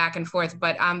back and forth.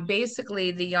 But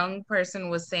basically the young person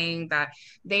was saying that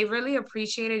they really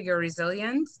appreciated your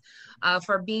resilience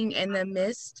for being in the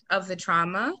midst of the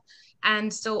trauma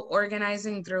and still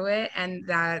organizing through it, and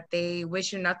that they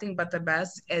wish you nothing but the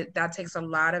best. That takes a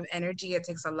lot of energy. It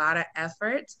takes a lot of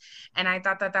effort. And I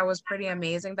thought that that was pretty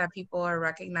amazing that people are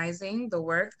recognizing the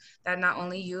work that not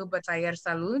only you, but Taller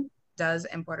Salud does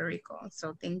in Puerto Rico.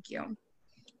 So thank you.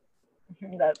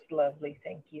 That's lovely.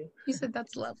 Thank you. You said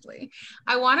that's lovely.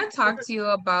 I want to talk to you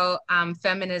about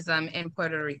feminism in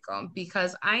Puerto Rico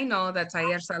because I know that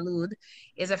Taller Salud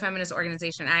is a feminist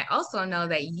organization. I also know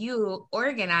that you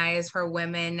organize for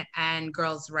women and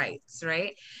girls' rights,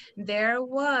 right? There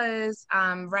was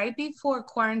right before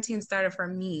quarantine started for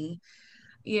me,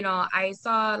 I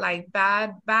saw like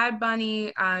Bad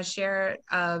Bunny share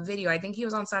a video. I think he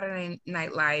was on Saturday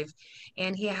Night Live,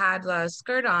 and he had a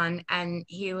skirt on, and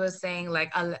he was saying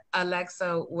like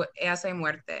Alexa, esa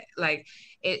muerte, like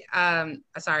it.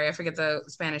 Sorry, I forget the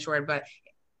Spanish word, but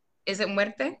is it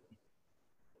muerte?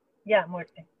 Yeah,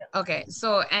 muerte. Yeah. Okay,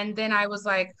 so and then I was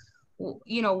like,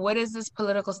 what is this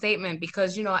political statement?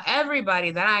 Because, everybody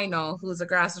that I know who's a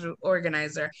grassroots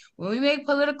organizer, when we make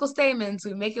political statements,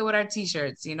 we make it with our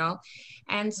t-shirts.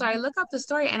 And so I look up the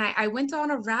story and I went down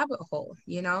a rabbit hole,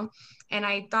 and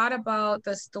I thought about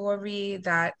the story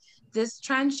that this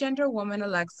transgender woman,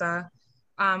 Alexa,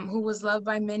 who was loved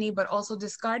by many, but also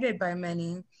discarded by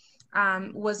many,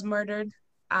 was murdered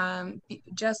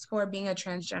just for being a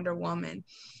transgender woman.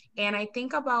 And I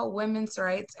think about women's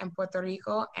rights in Puerto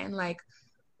Rico and like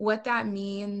what that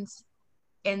means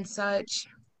in such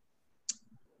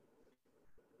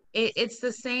it's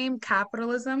the same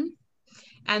capitalism.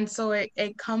 And so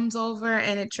it comes over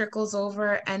and it trickles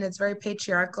over and it's very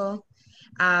patriarchal.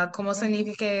 Como Mm-hmm.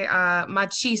 significa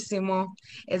machismo.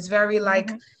 It's very like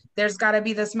Mm-hmm. there's got to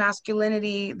be this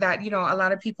masculinity that a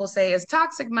lot of people say is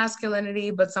toxic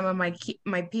masculinity, but some of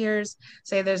my peers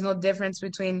say there's no difference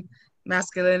between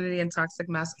masculinity and toxic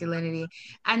masculinity.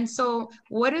 And so,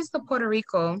 what is the Puerto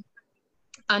Rico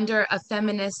under a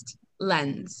feminist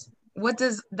lens? What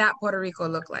does that Puerto Rico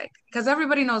look like? Because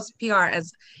everybody knows PR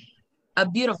as a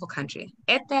beautiful country.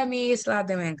 Esta es mi isla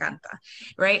de me encanta,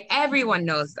 right? Everyone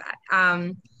knows that.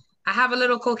 I have a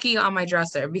little coquille on my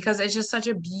dresser because it's just such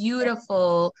a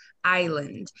beautiful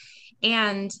island.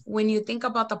 And when you think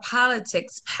about the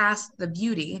politics past the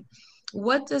beauty,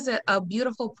 what does a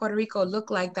beautiful Puerto Rico look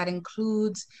like that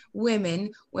includes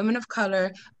women of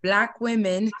color, Black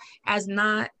women as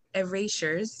not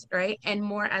erasures, right? And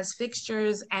more as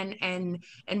fixtures and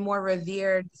more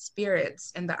revered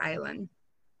spirits in the island.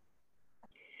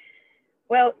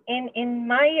 Well, in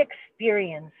my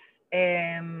experience,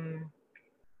 um,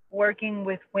 working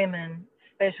with women,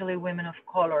 especially women of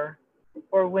color,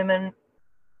 or women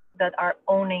that are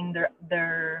owning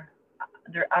their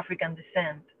African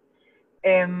descent,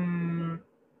 um,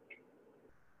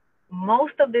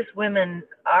 most of these women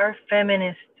are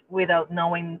feminist without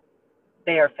knowing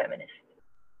they are feminist,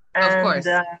 Of and course.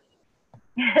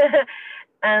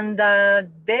 and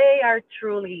they are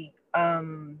truly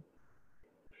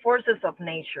forces of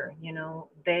nature.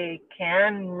 They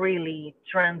can really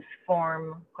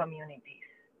transform communities,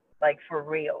 like for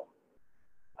real.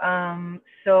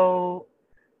 So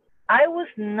I was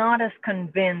not as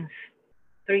convinced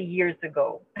 3 years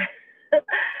ago,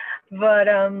 but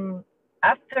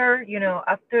after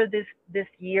this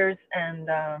years and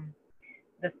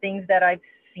the things that I've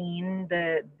seen,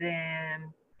 the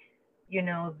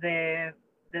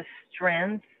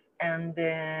strength and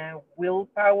the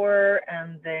willpower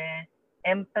and the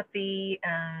empathy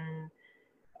and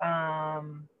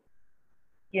um,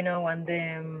 and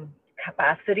the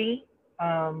capacity.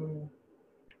 Um,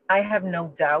 I have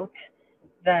no doubt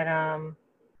that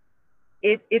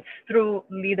it's through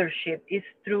leadership. It's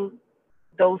through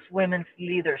those women's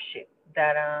leadership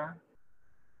that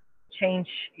change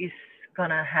is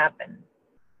gonna happen.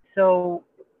 So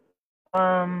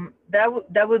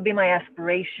that would be my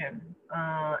aspiration,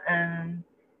 and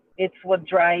it's what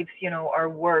drives our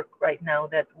work right now,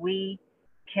 that we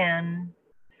can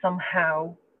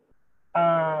somehow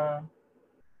uh,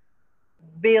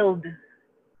 build,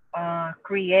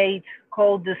 create,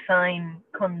 co-design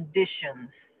conditions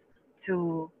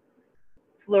to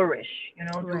flourish,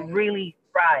 to Right. really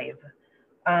thrive,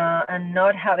 and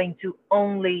not having to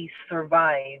only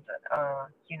survive,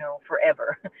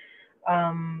 forever.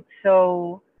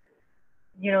 So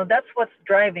that's what's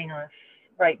driving us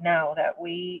right now. That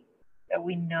we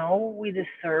know we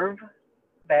deserve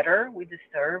better. We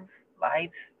deserve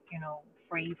lives,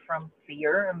 free from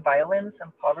fear and violence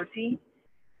and poverty,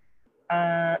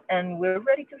 and we're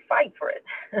ready to fight for it.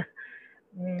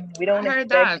 We I don't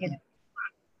heard expect, that.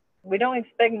 we don't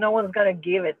expect no one's gonna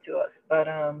give it to us, but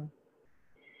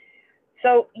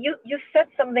So you said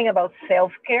something about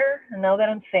self care, and now that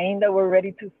I'm saying that we're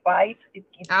ready to fight, it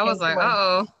I was came to like, my mind.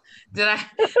 oh, did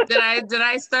I did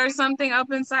I stir something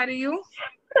up inside of you?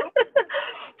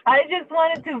 I just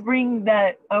wanted to bring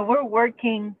that we're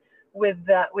working with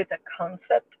a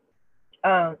concept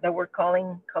that we're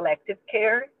calling collective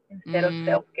care instead of Mm,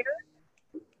 self care.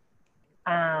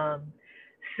 Um,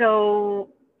 so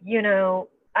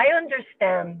I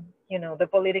understand the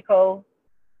political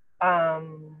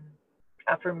um,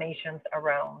 affirmations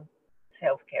around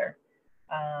self care.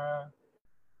 Uh,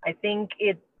 I think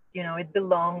it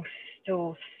belongs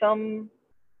to some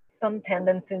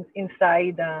tendencies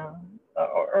inside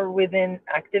or within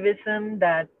activism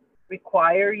that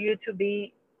require you to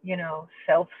be,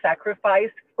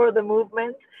 self-sacrificed for the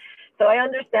movement. So I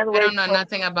understand I where don't it know comes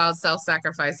nothing about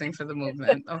self-sacrificing for the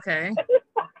movement. Okay.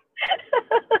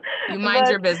 You mind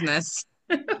but your business.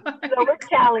 so we're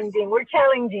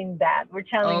challenging that. We're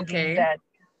challenging Okay. that.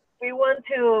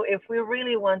 If we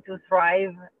really want to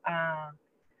thrive uh,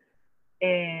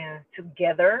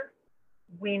 together,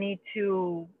 we need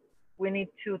to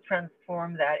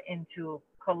transform that into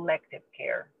collective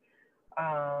care.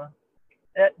 Uh,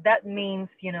 that means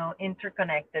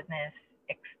interconnectedness,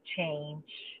 exchange.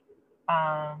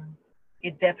 Um,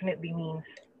 it definitely means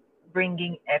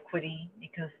bringing equity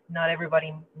because not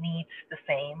everybody needs the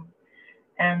same,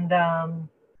 and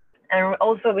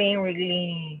also being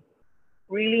really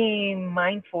really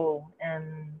mindful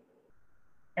and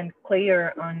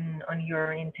clear on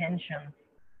your intentions.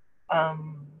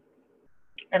 Um,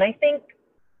 and I think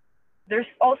there's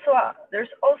also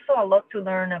a lot to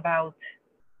learn about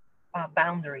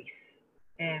boundaries,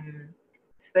 um,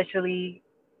 especially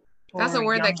That's a for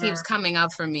word that keeps younger, coming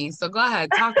up for me. So go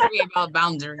ahead, talk to me about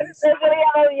boundaries. especially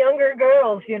about younger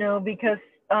girls, because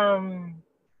um,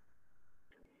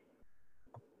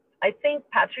 I think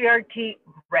patriarchy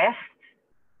rests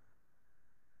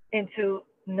into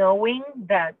knowing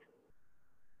that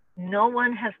no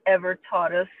one has ever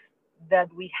taught us that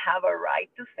we have a right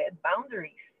to set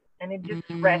boundaries, and it just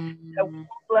rests that we Mm,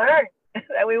 won't learn,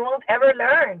 that we won't ever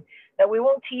learn, that we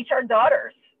won't teach our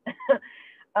daughters,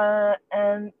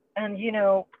 and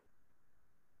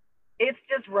it's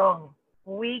just wrong.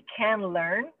 We can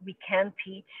learn, we can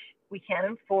teach, we can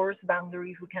enforce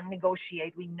boundaries, we can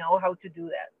negotiate. We know how to do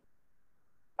that.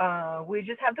 We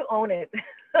just have to own it.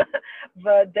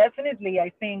 But definitely,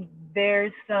 I think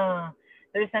there's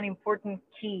an important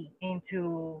key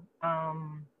into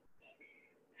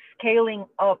scaling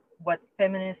up what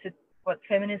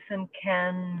feminism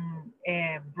can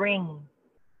bring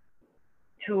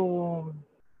to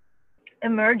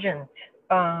emergent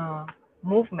uh,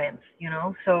 movements.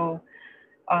 So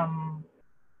um,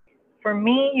 for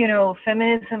me,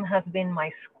 feminism has been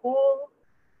my school,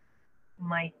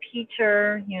 my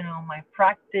teacher, my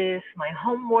practice, my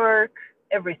homework,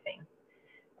 everything.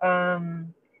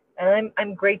 And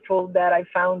I'm grateful that I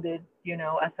found it,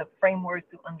 as a framework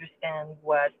to understand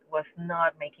what was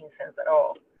not making sense at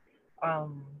all.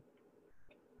 Um,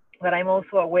 but I'm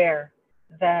also aware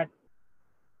that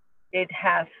it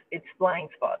has its blind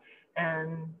spots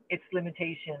and its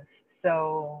limitations.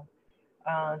 So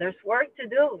there's work to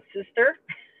do, sister.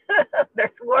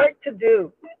 There's work to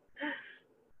do.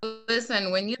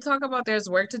 listen, when you talk about there's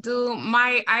work to do,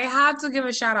 I had to give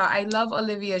a shout out. I love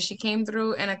Olivia. She came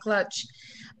through in a clutch.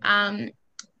 Um,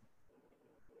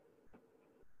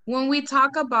 when we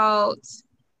talk about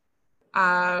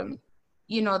um,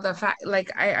 the fact,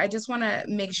 like I just want to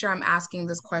make sure I'm asking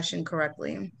this question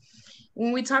correctly.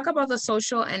 When we talk about the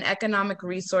social and economic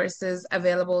resources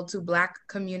available to Black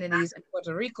communities in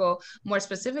Puerto Rico, more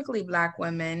specifically Black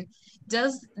women,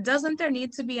 doesn't there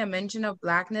need to be a mention of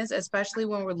Blackness, especially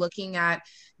when we're looking at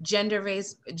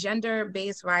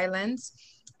gender-based violence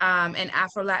and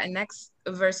Afro Latinx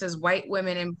versus white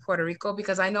women in Puerto Rico?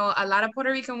 Because I know a lot of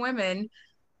Puerto Rican women.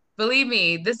 Believe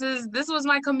me, this was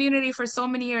my community for so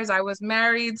many years. I was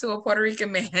married to a Puerto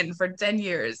Rican man for 10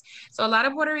 years. So a lot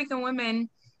of Puerto Rican women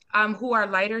who are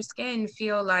lighter skinned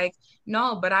feel like,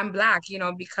 no, but I'm Black,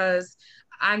 because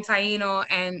I'm Taino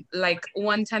and like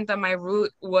 1/10 of my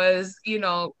root was,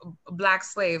 Black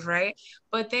slave, right?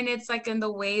 But then it's like in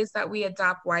the ways that we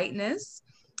adopt whiteness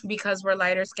because we're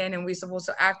lighter skinned and we're supposed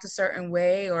to act a certain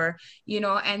way or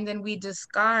and then we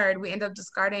end up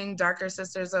discarding darker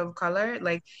sisters of color,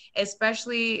 like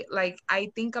especially like I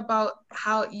think about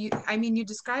how you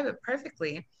describe it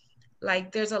perfectly.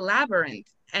 Like there's a labyrinth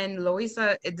and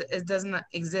Loisa, it doesn't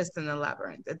exist in the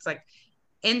labyrinth. It's like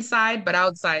inside but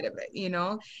outside of it.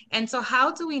 And so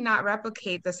how do we not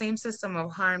replicate the same system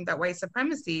of harm that white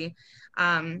supremacy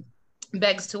um,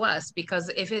 begs to us? Because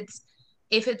if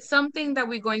it's something that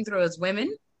we're going through as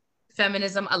women,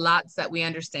 feminism a lot so that we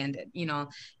understand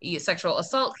it. Sexual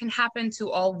assault can happen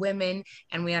to all women,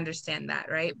 and we understand that,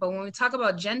 right? But when we talk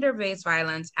about gender-based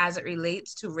violence as it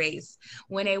relates to race,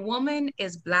 when a woman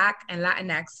is Black and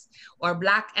Latinx, or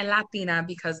Black and Latina,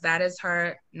 because that is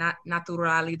her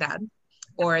naturalidad,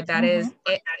 or that Mhm. is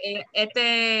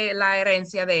la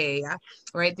herencia de ella,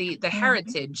 right? The Mhm.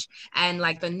 heritage, and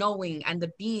like the knowing and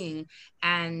the being.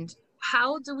 And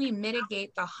how do we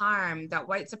mitigate the harm that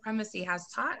white supremacy has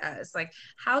taught us? Like,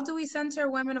 how do we center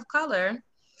women of color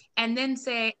and then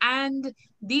say, and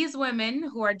these women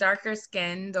who are darker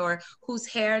skinned or whose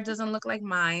hair doesn't look like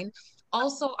mine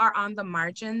also are on the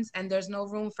margins, and there's no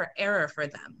room for error for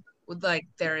them, like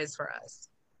there is for us?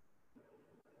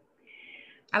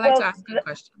 I like to Well, ask good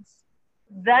questions.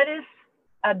 that is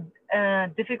a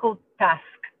difficult task.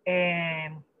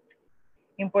 Um,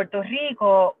 in Puerto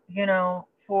Rico,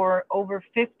 for over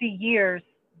 50 years,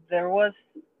 there was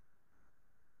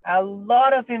a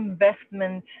lot of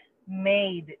investment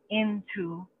made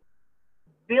into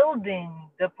building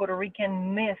the Puerto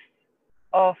Rican myth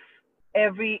of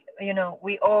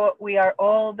we are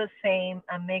all the same,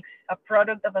 a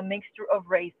product of a mixture of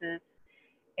races.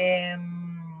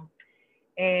 Um,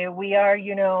 we are,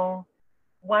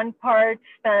 one part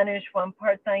Spanish, one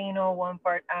part Taino, one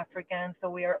part African, so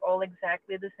we are all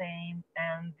exactly the same.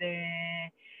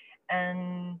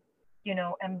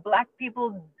 And black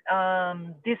people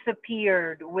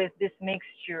disappeared with this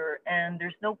mixture, and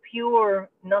there's no pure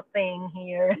nothing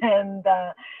here,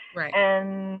 Right.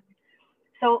 and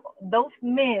so those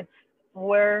myths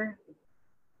were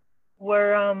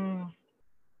um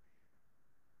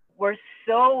were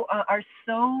so are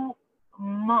so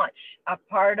much a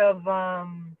part of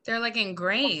They're like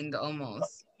ingrained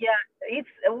almost. yeah, it's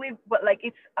we but like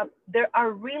it's they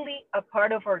are really a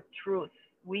part of our truth.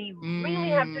 We really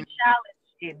have to Mm,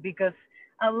 challenge it because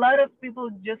a lot of people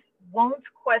just won't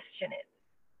question it.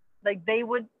 Like they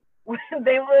would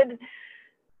they would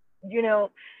you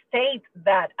know state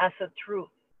that as a truth.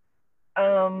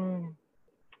 um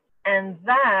and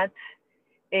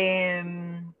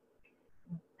um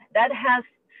that has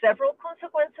several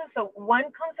consequences. So one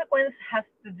consequence has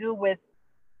to do with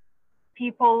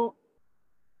people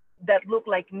that look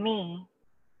like me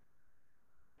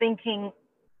thinking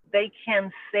they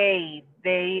can say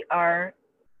they are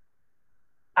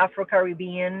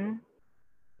Afro-Caribbean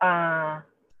uh,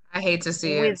 I hate to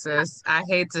see it, with, sis. I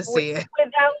hate to with see it.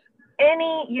 without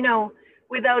any,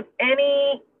 without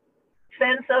any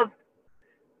sense of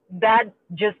that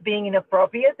just being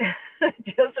inappropriate,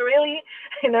 just really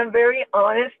in a very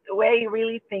honest way,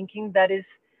 really thinking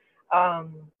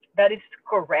um, that is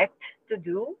correct to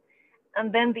do.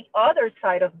 And then the other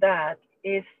side of that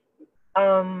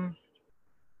um,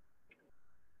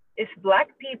 is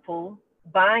black people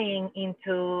buying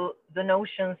into the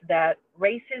notions that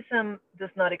racism does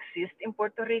not exist in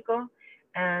Puerto Rico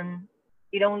and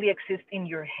it only exists in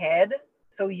your head.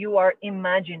 So you are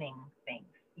imagining things.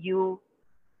 You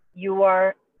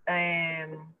are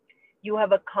you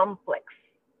have a complex.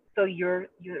 So you're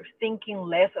thinking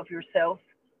less of yourself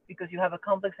because you have a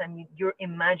complex and you're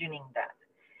imagining that.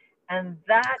 And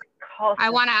that I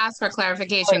causes want to ask for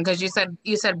clarification because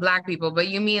you said black people, but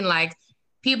you mean like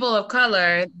people of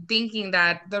color thinking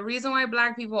that the reason why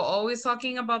black people are always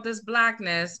talking about this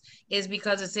blackness is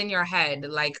because it's in your head.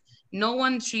 Like no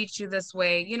one treats you this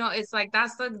way. It's like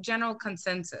that's the general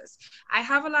consensus. I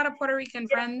have a lot of Puerto Rican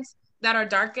friends that are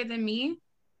darker than me.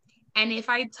 And if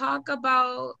I talk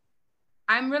about,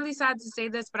 I'm really sad to say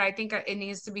this, but I think it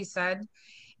needs to be said.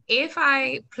 If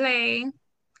I play,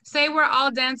 say we're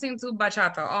all dancing to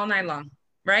bachata all night long,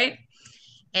 right?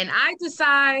 And I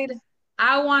decide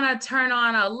I want to turn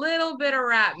on a little bit of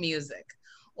rap music,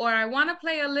 or I want to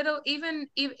play a little,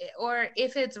 or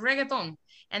if it's reggaeton,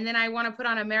 and then I want to put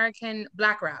on American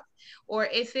black rap, or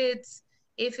if it's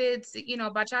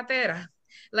bachatera,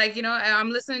 like I'm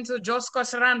listening to Jos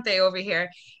Cosrante over here,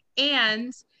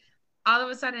 and all of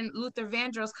a sudden Luther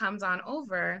Vandross comes on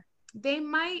over, they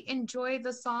might enjoy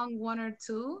the song one or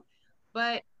two,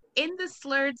 but in the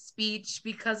slurred speech,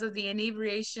 because of the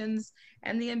inebriations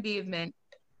and the imbibement,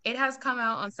 it has come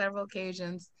out on several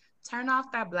occasions. Turn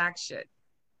off that black shit.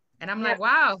 And I'm yeah, like,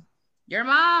 wow, your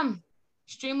mom,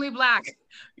 extremely black.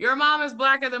 Your mom is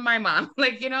blacker than my mom.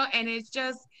 And it's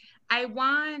just, I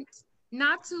want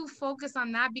not to focus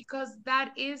on that because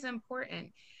that is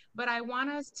important, but I want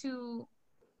us to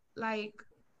like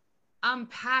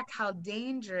unpack how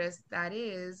dangerous that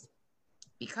is,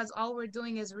 because all we're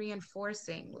doing is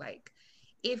reinforcing. Like,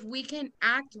 if we can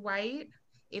act white,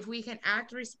 if we can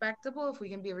act respectable, if we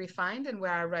can be refined and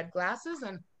wear our red glasses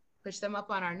and push them up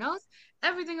on our nose,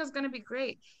 everything is going to be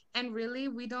great. And really,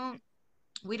 we don't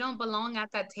belong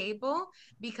at that table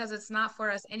because it's not for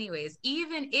us anyways.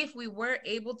 Even if we were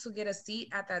able to get a seat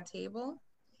at that table,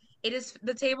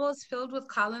 the table is filled with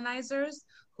colonizers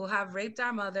who have raped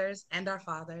our mothers and our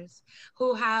fathers,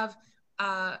 who have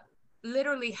uh,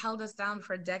 literally held us down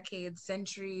for decades,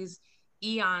 centuries,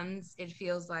 eons, it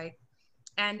feels like.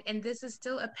 And this is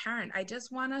still apparent. I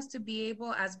just want us to be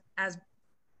able, as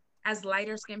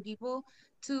lighter skinned people,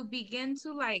 to begin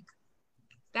to like,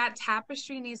 that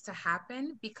tapestry needs to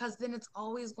happen, because then it's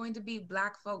always going to be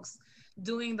Black folks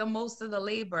doing the most of the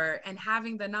labor and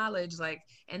having the knowledge, like,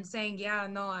 and saying, yeah,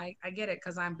 no, I get it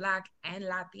because I'm Black and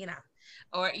Latina.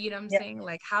 Or, you know what I'm Yeah. saying?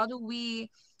 Like, how do we,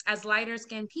 as lighter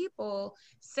skinned people,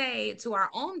 say to our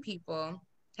own people,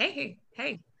 hey,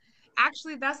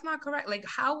 actually, that's not correct. Like,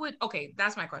 okay,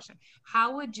 that's my question.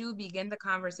 How would you begin the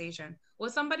conversation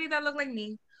with somebody that looked like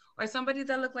me or somebody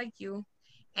that looked like you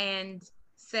and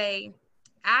say,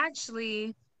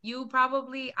 actually,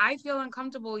 I feel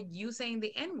uncomfortable you saying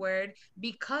the N word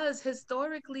because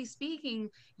historically speaking,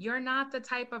 you're not the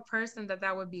type of person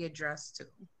that would be addressed to,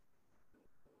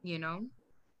 you know?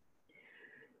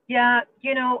 Yeah,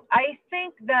 I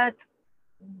think that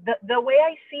the way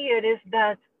I see it is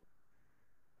that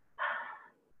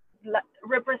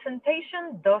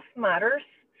representation does matters.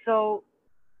 So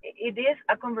it is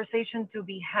a conversation to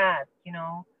be had.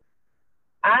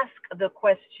 Ask the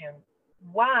question,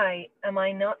 why am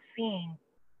I not seeing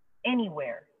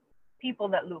anywhere people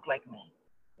that look like me?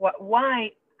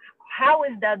 Why? How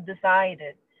is that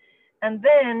decided? And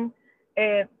then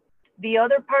the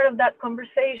other part of that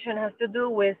conversation has to do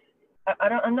with,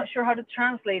 I'm not sure how to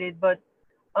translate it, but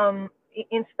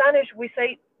in Spanish we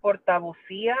say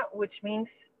portavocía, which means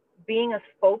being a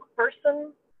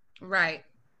spokesperson. Right.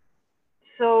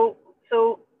 So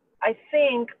I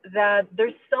think that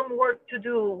there's some work to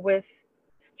do with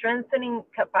strengthening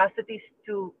capacities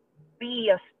to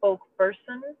be a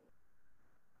spokesperson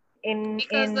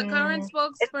Because the current in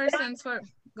spokespersons for,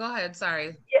 go ahead,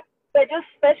 sorry. yeah, but just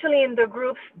especially in the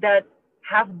groups that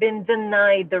have been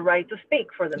denied the right to speak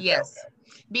for themselves. Yes,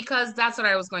 because that's what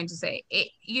I was going to say.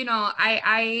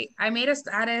 I made a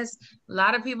status. A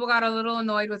lot of people got a little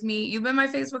annoyed with me. You've been my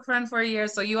Facebook friend for a year,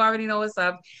 so you already know what's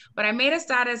up. But I made a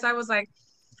status. I was like,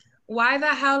 why the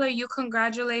hell are you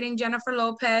congratulating Jennifer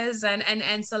Lopez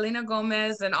and Selena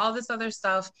Gomez and all this other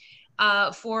stuff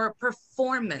for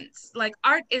performance? Like,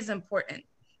 art is important.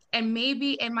 And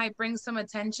maybe it might bring some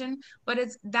attention, but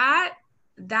it's that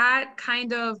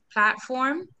kind of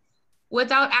platform,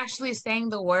 without actually saying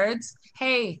the words,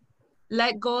 hey,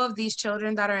 let go of these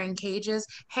children that are in cages.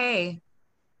 Hey,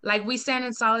 like, we stand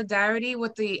in solidarity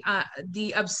with the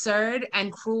absurd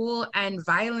and cruel and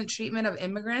violent treatment of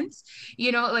immigrants.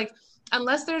 Like,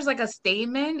 unless there's like a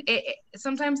statement,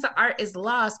 sometimes the art is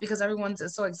lost because everyone's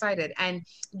so excited. And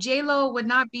J Lo would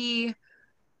not be.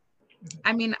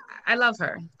 I mean, I love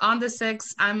her. On the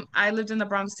six, I lived in the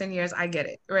Bronx 10 years. I get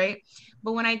it, right?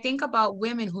 But when I think about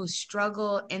women who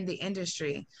struggle in the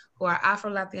industry, who are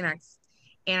Afro Latinx,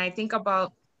 and I think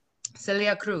about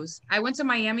Celia Cruz. I went to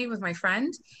Miami with my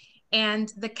friend,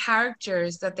 and the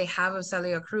characters that they have of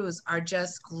Celia Cruz are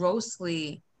just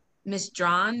grossly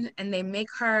misdrawn, and they make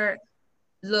her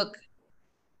look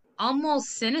almost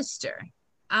sinister.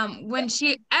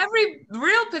 Every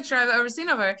real picture I've ever seen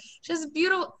of her, she has a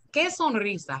beautiful, que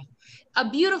sonrisa, a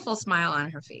beautiful smile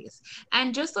on her face.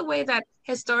 And just the way that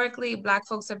historically Black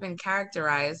folks have been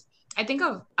characterized, I think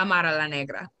of Amara La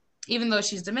Negra, even though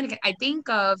she's Dominican. I think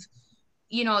of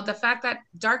the fact that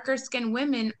darker skinned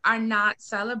women are not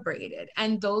celebrated.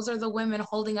 And those are the women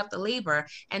holding up the labor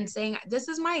and saying, this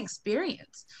is my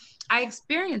experience. I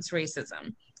experienced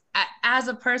racism as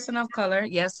a person of color.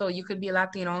 Yes, so you could be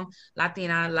Latino,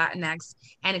 Latina, Latinx,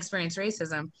 and experience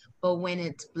racism. But when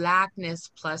it's Blackness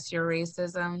plus your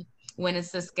racism, when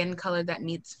it's the skin color that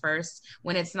meets first,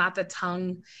 when it's not the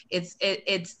tongue, it's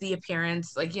the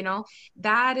appearance, like,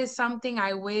 that is something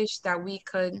I wish that we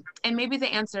could, and maybe the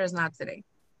answer is not today,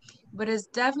 but it's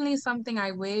definitely something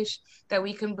I wish that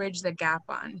we can bridge the gap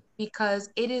on, because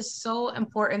it is so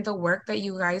important, the work that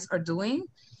you guys are doing,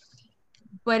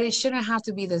 but it shouldn't have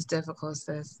to be this difficult,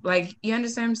 sis. Like, you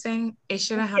understand what I'm saying? It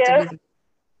shouldn't have to Yeah, be this.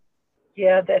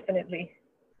 yeah, definitely.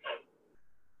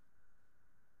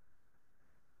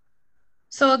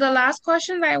 So the last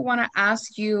question that I want to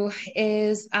ask you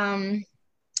is,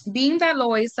 being that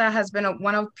Loiza has been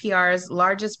one of PR's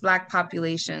largest Black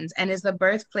populations and is the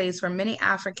birthplace for many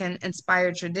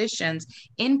African-inspired traditions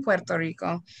in Puerto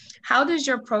Rico, how does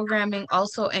your programming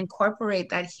also incorporate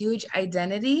that huge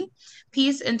identity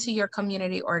piece into your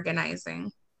community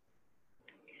organizing?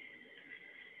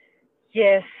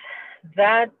 Yes,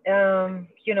 that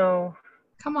you know,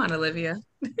 Come on, Olivia.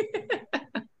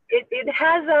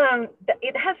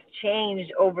 it has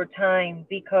changed over time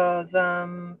because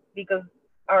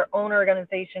our own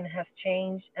organization has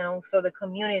changed and also the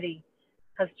community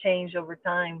has changed over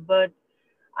time. But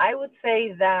I would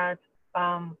say that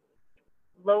um,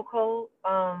 local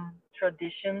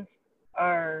traditions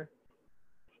are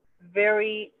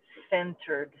very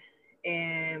centered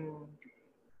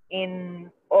in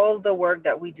all the work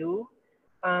that we do.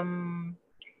 Um,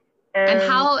 And and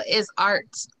how is art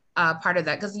part of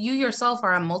that? Because you yourself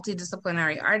are a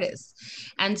multidisciplinary artist.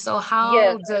 And so,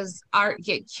 yes, how does art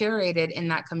get curated in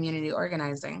that community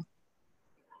organizing?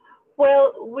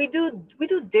 well, we do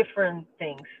different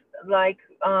things. Like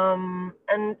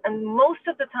and most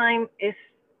of the time it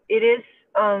is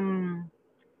um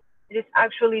it is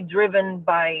actually driven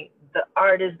by the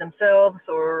artists themselves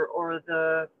or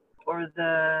the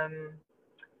um,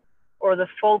 or the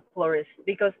folklorist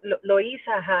because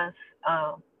Loíza has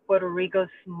Puerto Rico's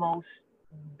most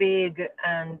big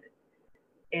and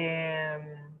um,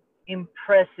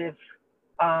 impressive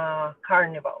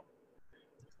carnival.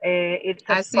 It's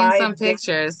a I've seen some 5 day.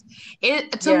 pictures.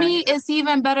 It to Yeah, me, it's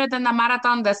even better than the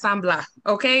Marathon de Sambla.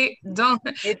 Okay, don't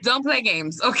it's don't play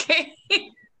games. Okay.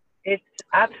 it's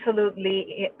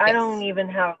absolutely. I don't Yes. even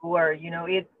have a word.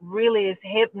 It really is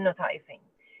hypnotizing.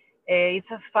 It's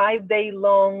a 5 day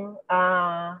long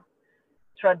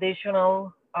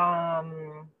traditional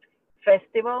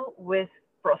festival with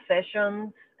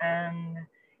processions and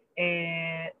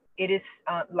it is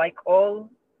like all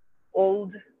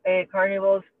old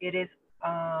carnivals.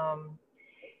 Um,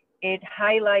 it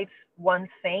highlights one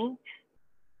saint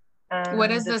What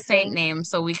and is the the saint saint name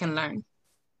so we can learn?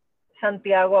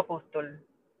 Santiago Apostol.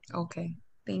 Okay,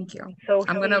 thank you. So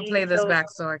I'm gonna he play this so back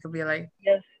so I could be like,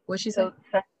 yes what'd she say? so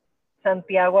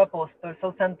Santiago Apostol.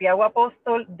 So Santiago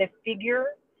Apostol, the figure,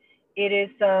 it is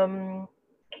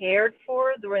cared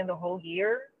for during the whole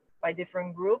year by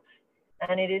different groups,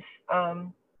 and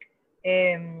um,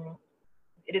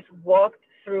 it is walked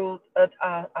through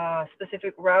a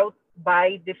specific route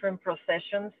by different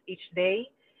processions each day,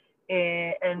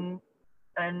 and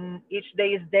each day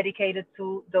is dedicated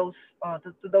to those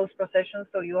processions.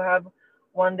 So you have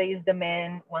one day is the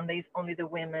men, one day is only the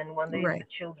women, one day is the Right.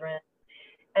 children,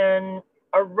 and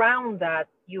around that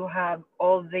you have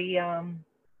all the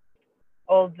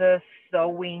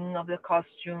sewing of the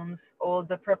costumes, all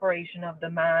the preparation of the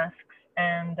masks,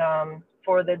 and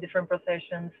for the different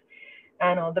processions,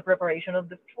 and all the preparation of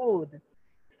the food.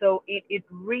 So it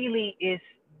really is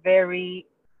very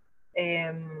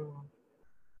um,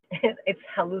 it's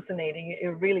hallucinating. It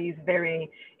really is very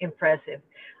impressive.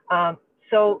 Um,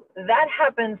 so that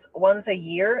happens once a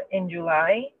year in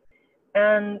July,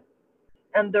 and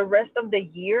the rest of the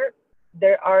year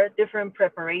there are different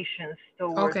preparations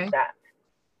towards Okay. that.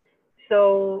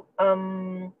 So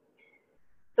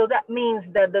so that means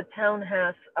that the town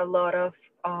has a lot of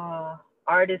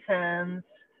artisans,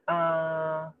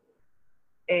 uh,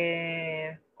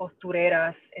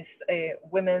 costureras, is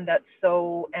women that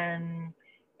sew, and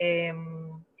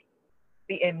um,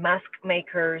 mask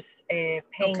makers, Okay.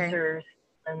 painters,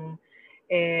 and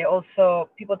also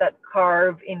people that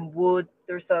carve in wood.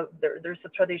 There's a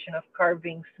tradition of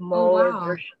carving Oh smaller wow.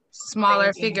 versions of the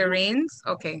Smaller saint in wood. figurines.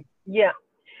 Okay. Yeah.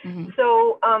 Hmm.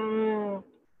 So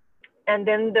and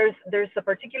then there's a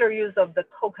particular use of the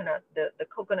coconut. The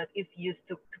coconut is used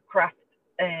to craft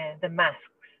the masks.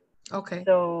 Okay.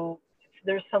 So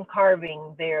there's some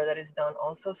carving there that is done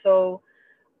also. So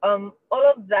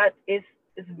all of that is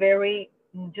very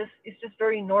just it's just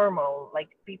very normal. Like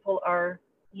people are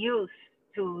used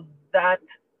to that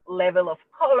level of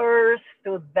colors,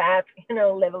 to that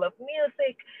level of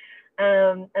music,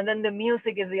 and then the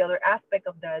music is the other aspect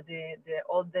of the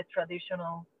all the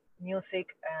traditional music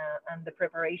and the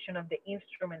preparation of the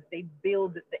instruments. They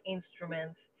build the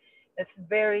instruments. It's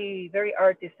very very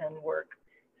artisan work.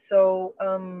 So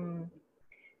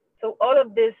so all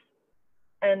of this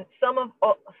and some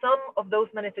of those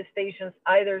manifestations,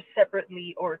 either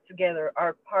separately or together,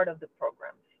 are part of the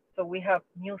programs. So we have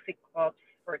music clubs,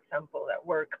 for example, that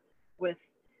work with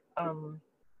um,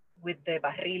 the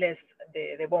barriles,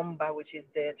 the bomba, which is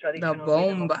the The traditional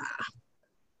rhythm of. bomba.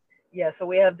 Yeah. So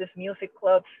we have these music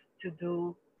clubs to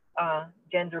do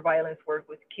gender violence work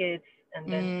with kids,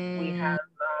 and then we Mm, have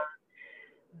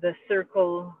the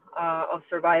circle of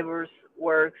survivors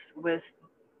works with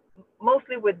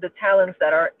mostly with the talents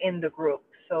that are in the group.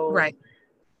 So right.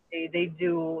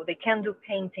 they can do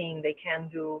painting, they can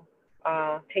do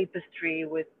tapestry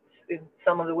with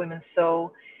some of the women.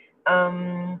 So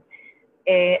and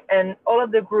all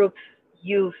of the groups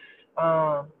use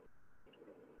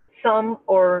some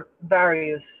or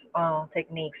various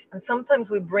techniques. And sometimes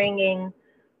we bring in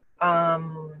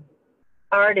um,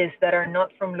 artists that are not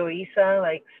from Loiza,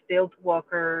 like stilt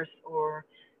walkers or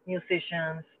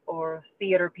musicians or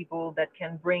theater people that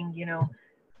can bring,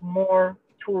 more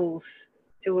tools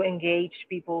to engage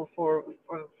people for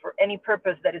any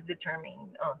purpose that is determined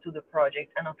to the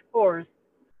project. And of course,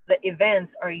 the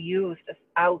events are used as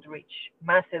outreach,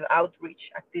 massive outreach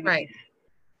Right. activities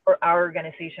for our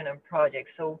organization and project.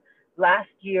 So last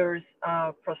year's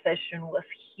procession was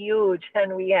huge,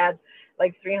 and we had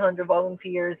like 300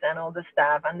 volunteers and all the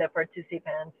staff and the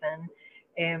participants,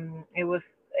 and it was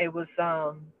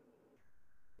um,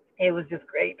 it was just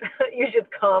great. You should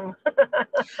come.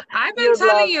 I've been You'd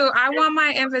telling love. you I want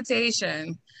my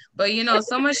invitation, but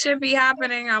so much shit be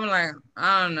happening. I'm like,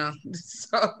 I don't know.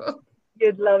 So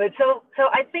You'd love it. So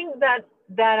I think that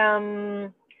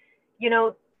you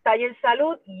know, Taller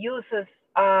Salud uses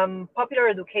popular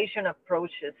education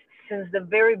approaches since the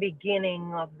very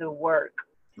beginning of the work.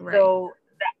 right, So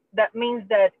that means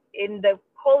that in the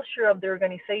culture of the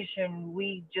organization,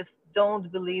 we just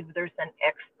don't believe there's an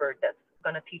expert that's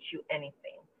going to teach you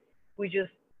anything. We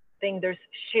just think there's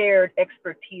shared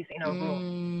expertise in a room,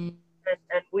 mm,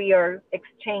 and we are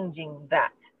exchanging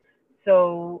that.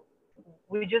 So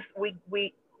we just we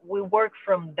work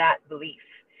from that belief.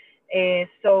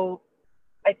 So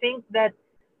I think that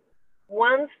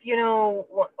once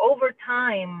over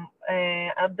time,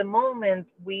 at the moment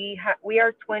we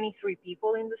are 23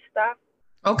 people in the staff,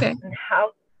 okay. and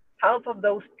half of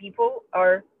those people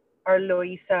are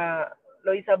Loiza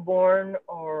born,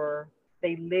 or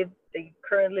they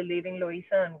currently live in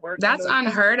Loiza and work in That's Loiza.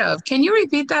 unheard of. Can you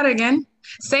repeat that again?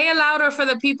 Say it louder for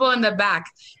the people in the back.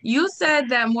 You said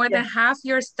that more Yes, than half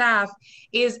your staff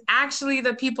is actually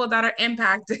the people that are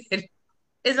impacted.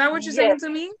 Is that what you're yes, saying to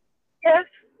me? yes,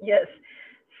 yes.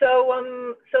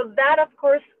 So that of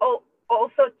course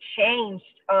also changed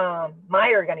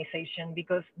my organization,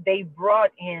 because they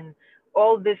brought in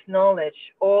all this knowledge,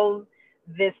 all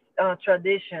these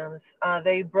traditions.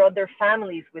 They brought their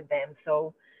families with them.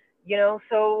 So,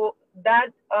 so that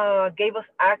gave us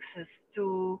access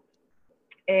um,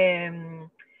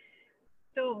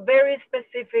 to very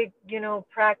specific,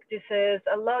 practices.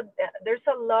 There's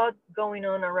a lot going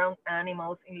on around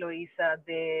animals in Loiza.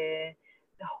 The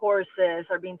horses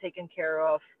are being taken care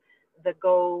of, the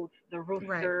goats, the Right.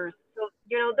 roosters. So,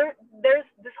 there's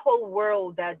this whole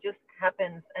world that just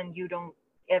happens and you don't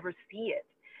ever see it.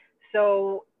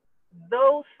 So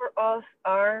those for us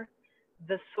are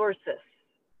the sources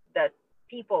that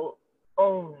people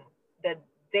own, that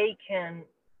they can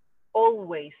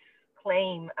always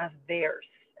claim as theirs,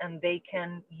 and they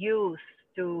can use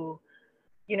to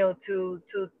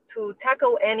to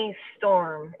tackle any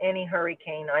storm, any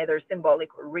hurricane, either symbolic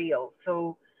or real.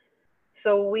 So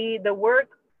we the work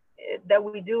that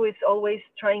we do is always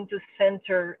trying to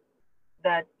center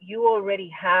that you already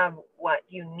have what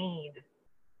you need.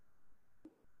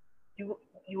 You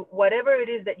whatever it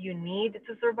is that you need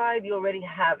to survive, you already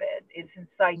have it. It's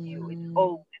inside you. It's Mm,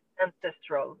 old,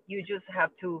 ancestral. You just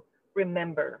have to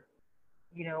remember,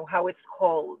 how it's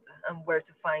called and where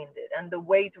to find it. And the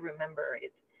way to remember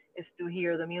it is to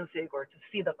hear the music or to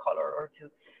see the color or to.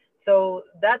 So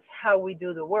that's how we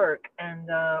do the work, and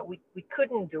we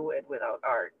couldn't do it without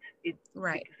art.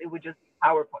 right. Because it would just be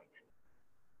PowerPoint.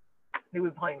 It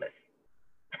would be pointless.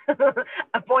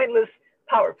 A pointless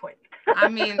PowerPoint. I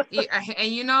mean,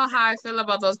 and you know how I feel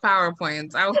about those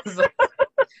PowerPoints. I was like,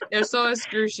 they're so Yeah.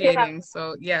 excruciating.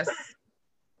 So yes,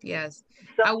 yes.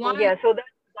 So I want yeah. So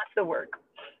that's the work.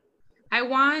 I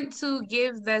want to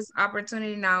give this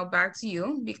opportunity now back to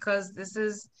you because this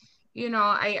is,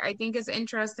 I think it's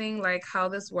interesting like how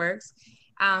this works.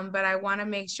 But I want to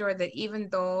make sure that even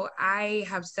though I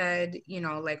have said,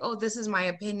 like, oh, this is my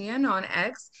opinion on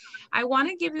X, I want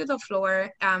to give you the floor.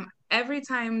 Every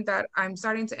time that I'm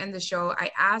starting to end the show,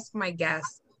 I ask my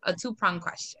guests a two-pronged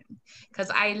question because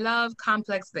I love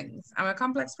complex things. I'm a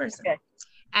complex person. Okay.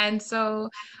 And so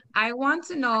I want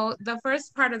to know the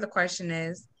first part of the question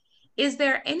is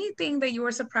there anything that you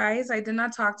were surprised I did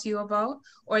not talk to you about,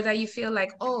 or that you feel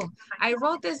like, oh, I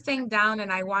wrote this thing down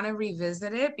and I want to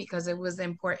revisit it because it was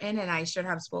important and I should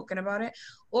have spoken about it?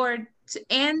 Or,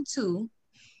 and two,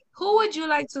 who would you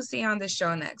like to see on the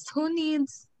show next? Who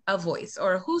needs a voice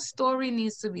or whose story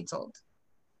needs to be told?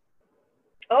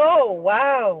 Oh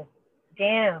wow.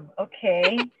 Damn.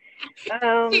 Okay.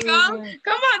 Um,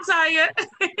 Come on, Tanya.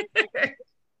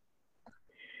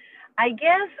 I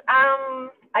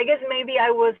guess maybe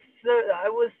I was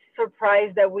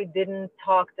surprised that we didn't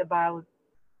talk about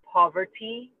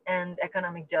poverty and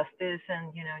economic justice,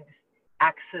 and just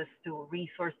access to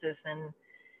resources and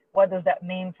what does that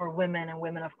mean for women and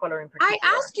women of color in I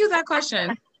particular? asked you that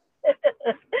question.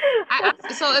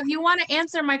 So if you want to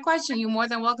answer my question, you're more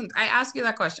than welcome. I asked you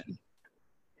that question.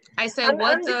 I said,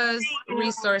 what I'm just does saying, about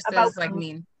resources like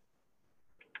mean?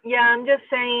 yeah, I'm just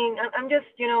saying, I'm just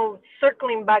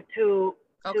circling back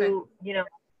Okay. to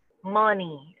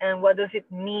money and what does it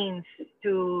mean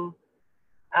to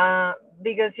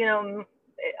because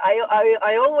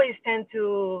I always tend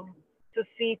to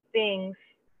see things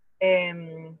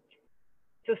to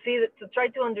try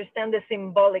to understand the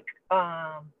symbolic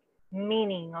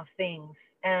meaning of things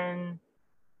and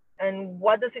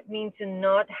what does it mean to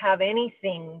not have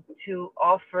anything to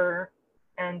offer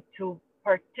and to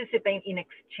participate in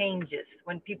exchanges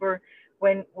when people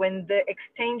when the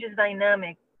exchanges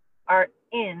dynamic are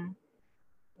in,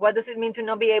 what does it mean to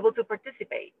not be able to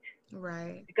participate?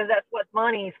 Right. Because that's what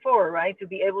money is for, right? To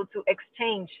be able to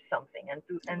exchange something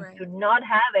and Right. to not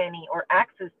have any or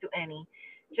access to any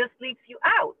just leaves you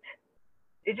out.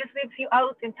 It just leaves you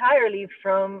out entirely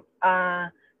from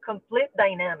a complete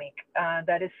dynamic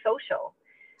that is social.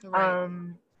 Right.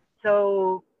 Um,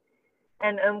 so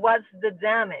and what's the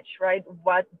damage, right?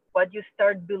 What you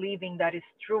start believing that is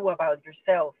true about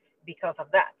yourself because of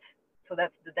that. So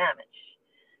that's the damage.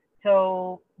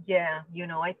 So yeah,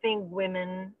 I think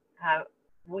women have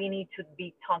we need to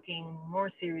be talking more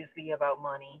seriously about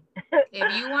money.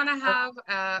 If you want to have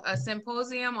a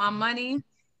symposium on money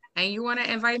and you want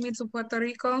to invite me to Puerto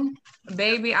Rico,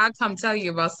 baby, I'll come tell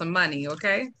you about some money,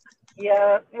 okay?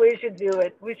 Yeah, we should do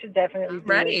it. We should definitely I'm do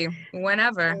it. ready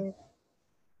whenever. Mm.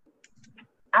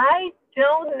 I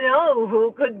don't know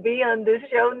who could be on this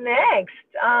show next.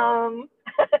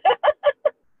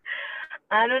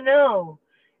 I don't know.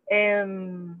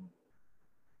 Um,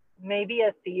 Maybe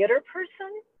a theater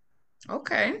person.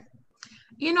 Okay.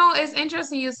 It's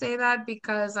interesting you say that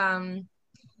because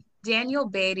Daniel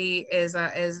Beatty is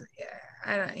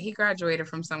I don't, he graduated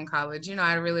from some college.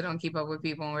 I really don't keep up with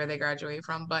people and where they graduate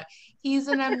from, but he's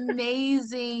an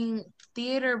amazing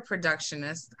theater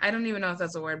productionist. I don't even know if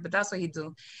that's a word, but that's what he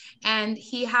do. And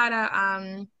he had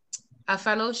a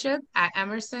fellowship at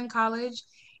Emerson College,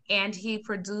 and he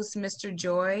produced Mr.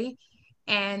 Joy.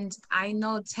 And I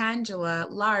know Tangela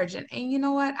Large, and you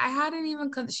know what? I hadn't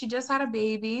even she just had a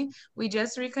baby. We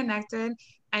just reconnected,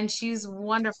 and she's a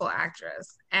wonderful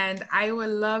actress, and I would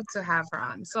love to have her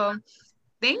on. So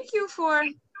thank you for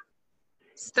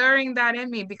stirring that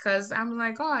in me because I'm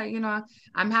like, oh,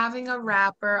 I'm having a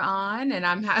rapper on and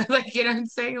I'm like, what I'm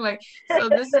saying? Like, so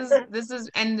this is,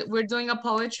 and we're doing a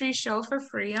poetry show for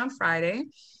free on Friday.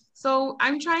 So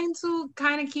I'm trying to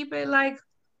kind of keep it like,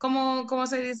 como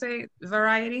se dice,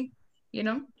 variety, you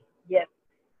know? Yes.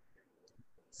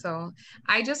 So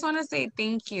I just want to say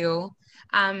thank you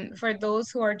for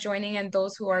those who are joining and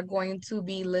those who are going to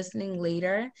be listening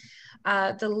later.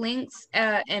 The links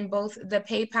in both the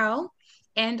PayPal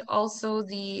and also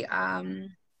the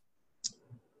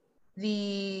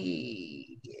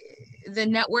the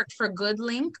Network for Good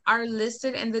link are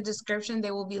listed in the description.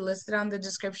 They will be listed on the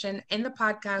description in the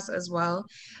podcast as well,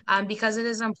 because it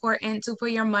is important to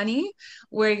put your money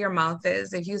where your mouth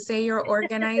is. If you say you're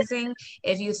organizing,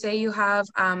 if you say you have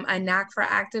a knack for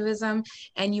activism,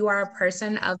 and you are a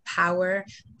person of power,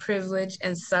 privilege,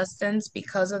 and substance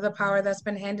because of the power that's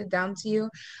been handed down to you,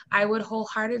 I would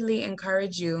wholeheartedly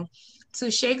encourage you to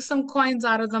shake some coins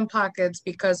out of them pockets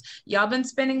because y'all been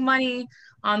spending money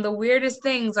on the weirdest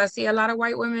things. I see a lot of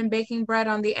white women baking bread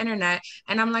on the internet,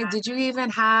 and I'm like, did you even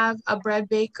have a bread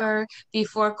baker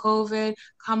before COVID?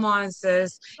 Come on,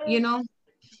 sis.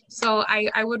 So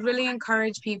I would really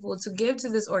encourage people to give to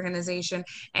this organization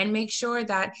and make sure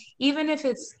that even if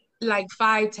it's like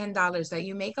 $5, $10, that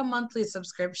you make a monthly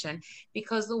subscription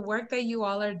because the work that you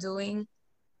all are doing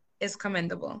is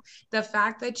commendable. The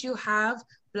fact that you have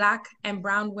Black and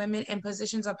Brown women in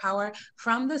positions of power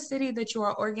from the city that you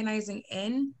are organizing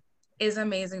in is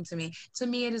amazing to me. To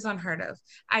me, it is unheard of.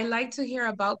 I like to hear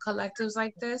about collectives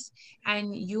like this,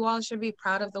 and you all should be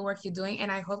proud of the work you're doing.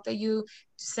 And I hope that you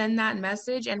send that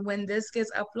message. And when this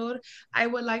gets uploaded, I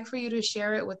would like for you to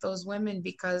share it with those women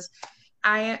because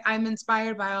I'm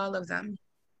inspired by all of them.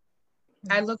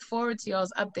 I look forward to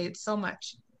y'all's updates so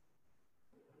much.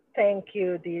 Thank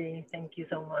you, Dee. Thank you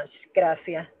so much.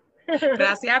 Gracias.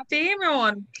 Gracias a ti, mi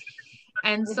amor.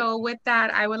 And so, with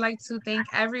that, I would like to thank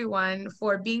everyone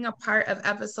for being a part of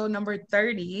episode number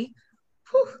 30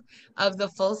 of the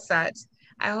full set.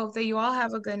 I hope that you all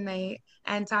have a good night.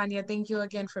 And Tania, thank you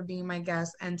again for being my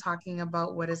guest and talking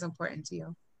about what is important to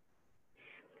you.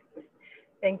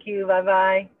 Thank you. Bye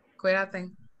bye.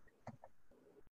 Cuídate.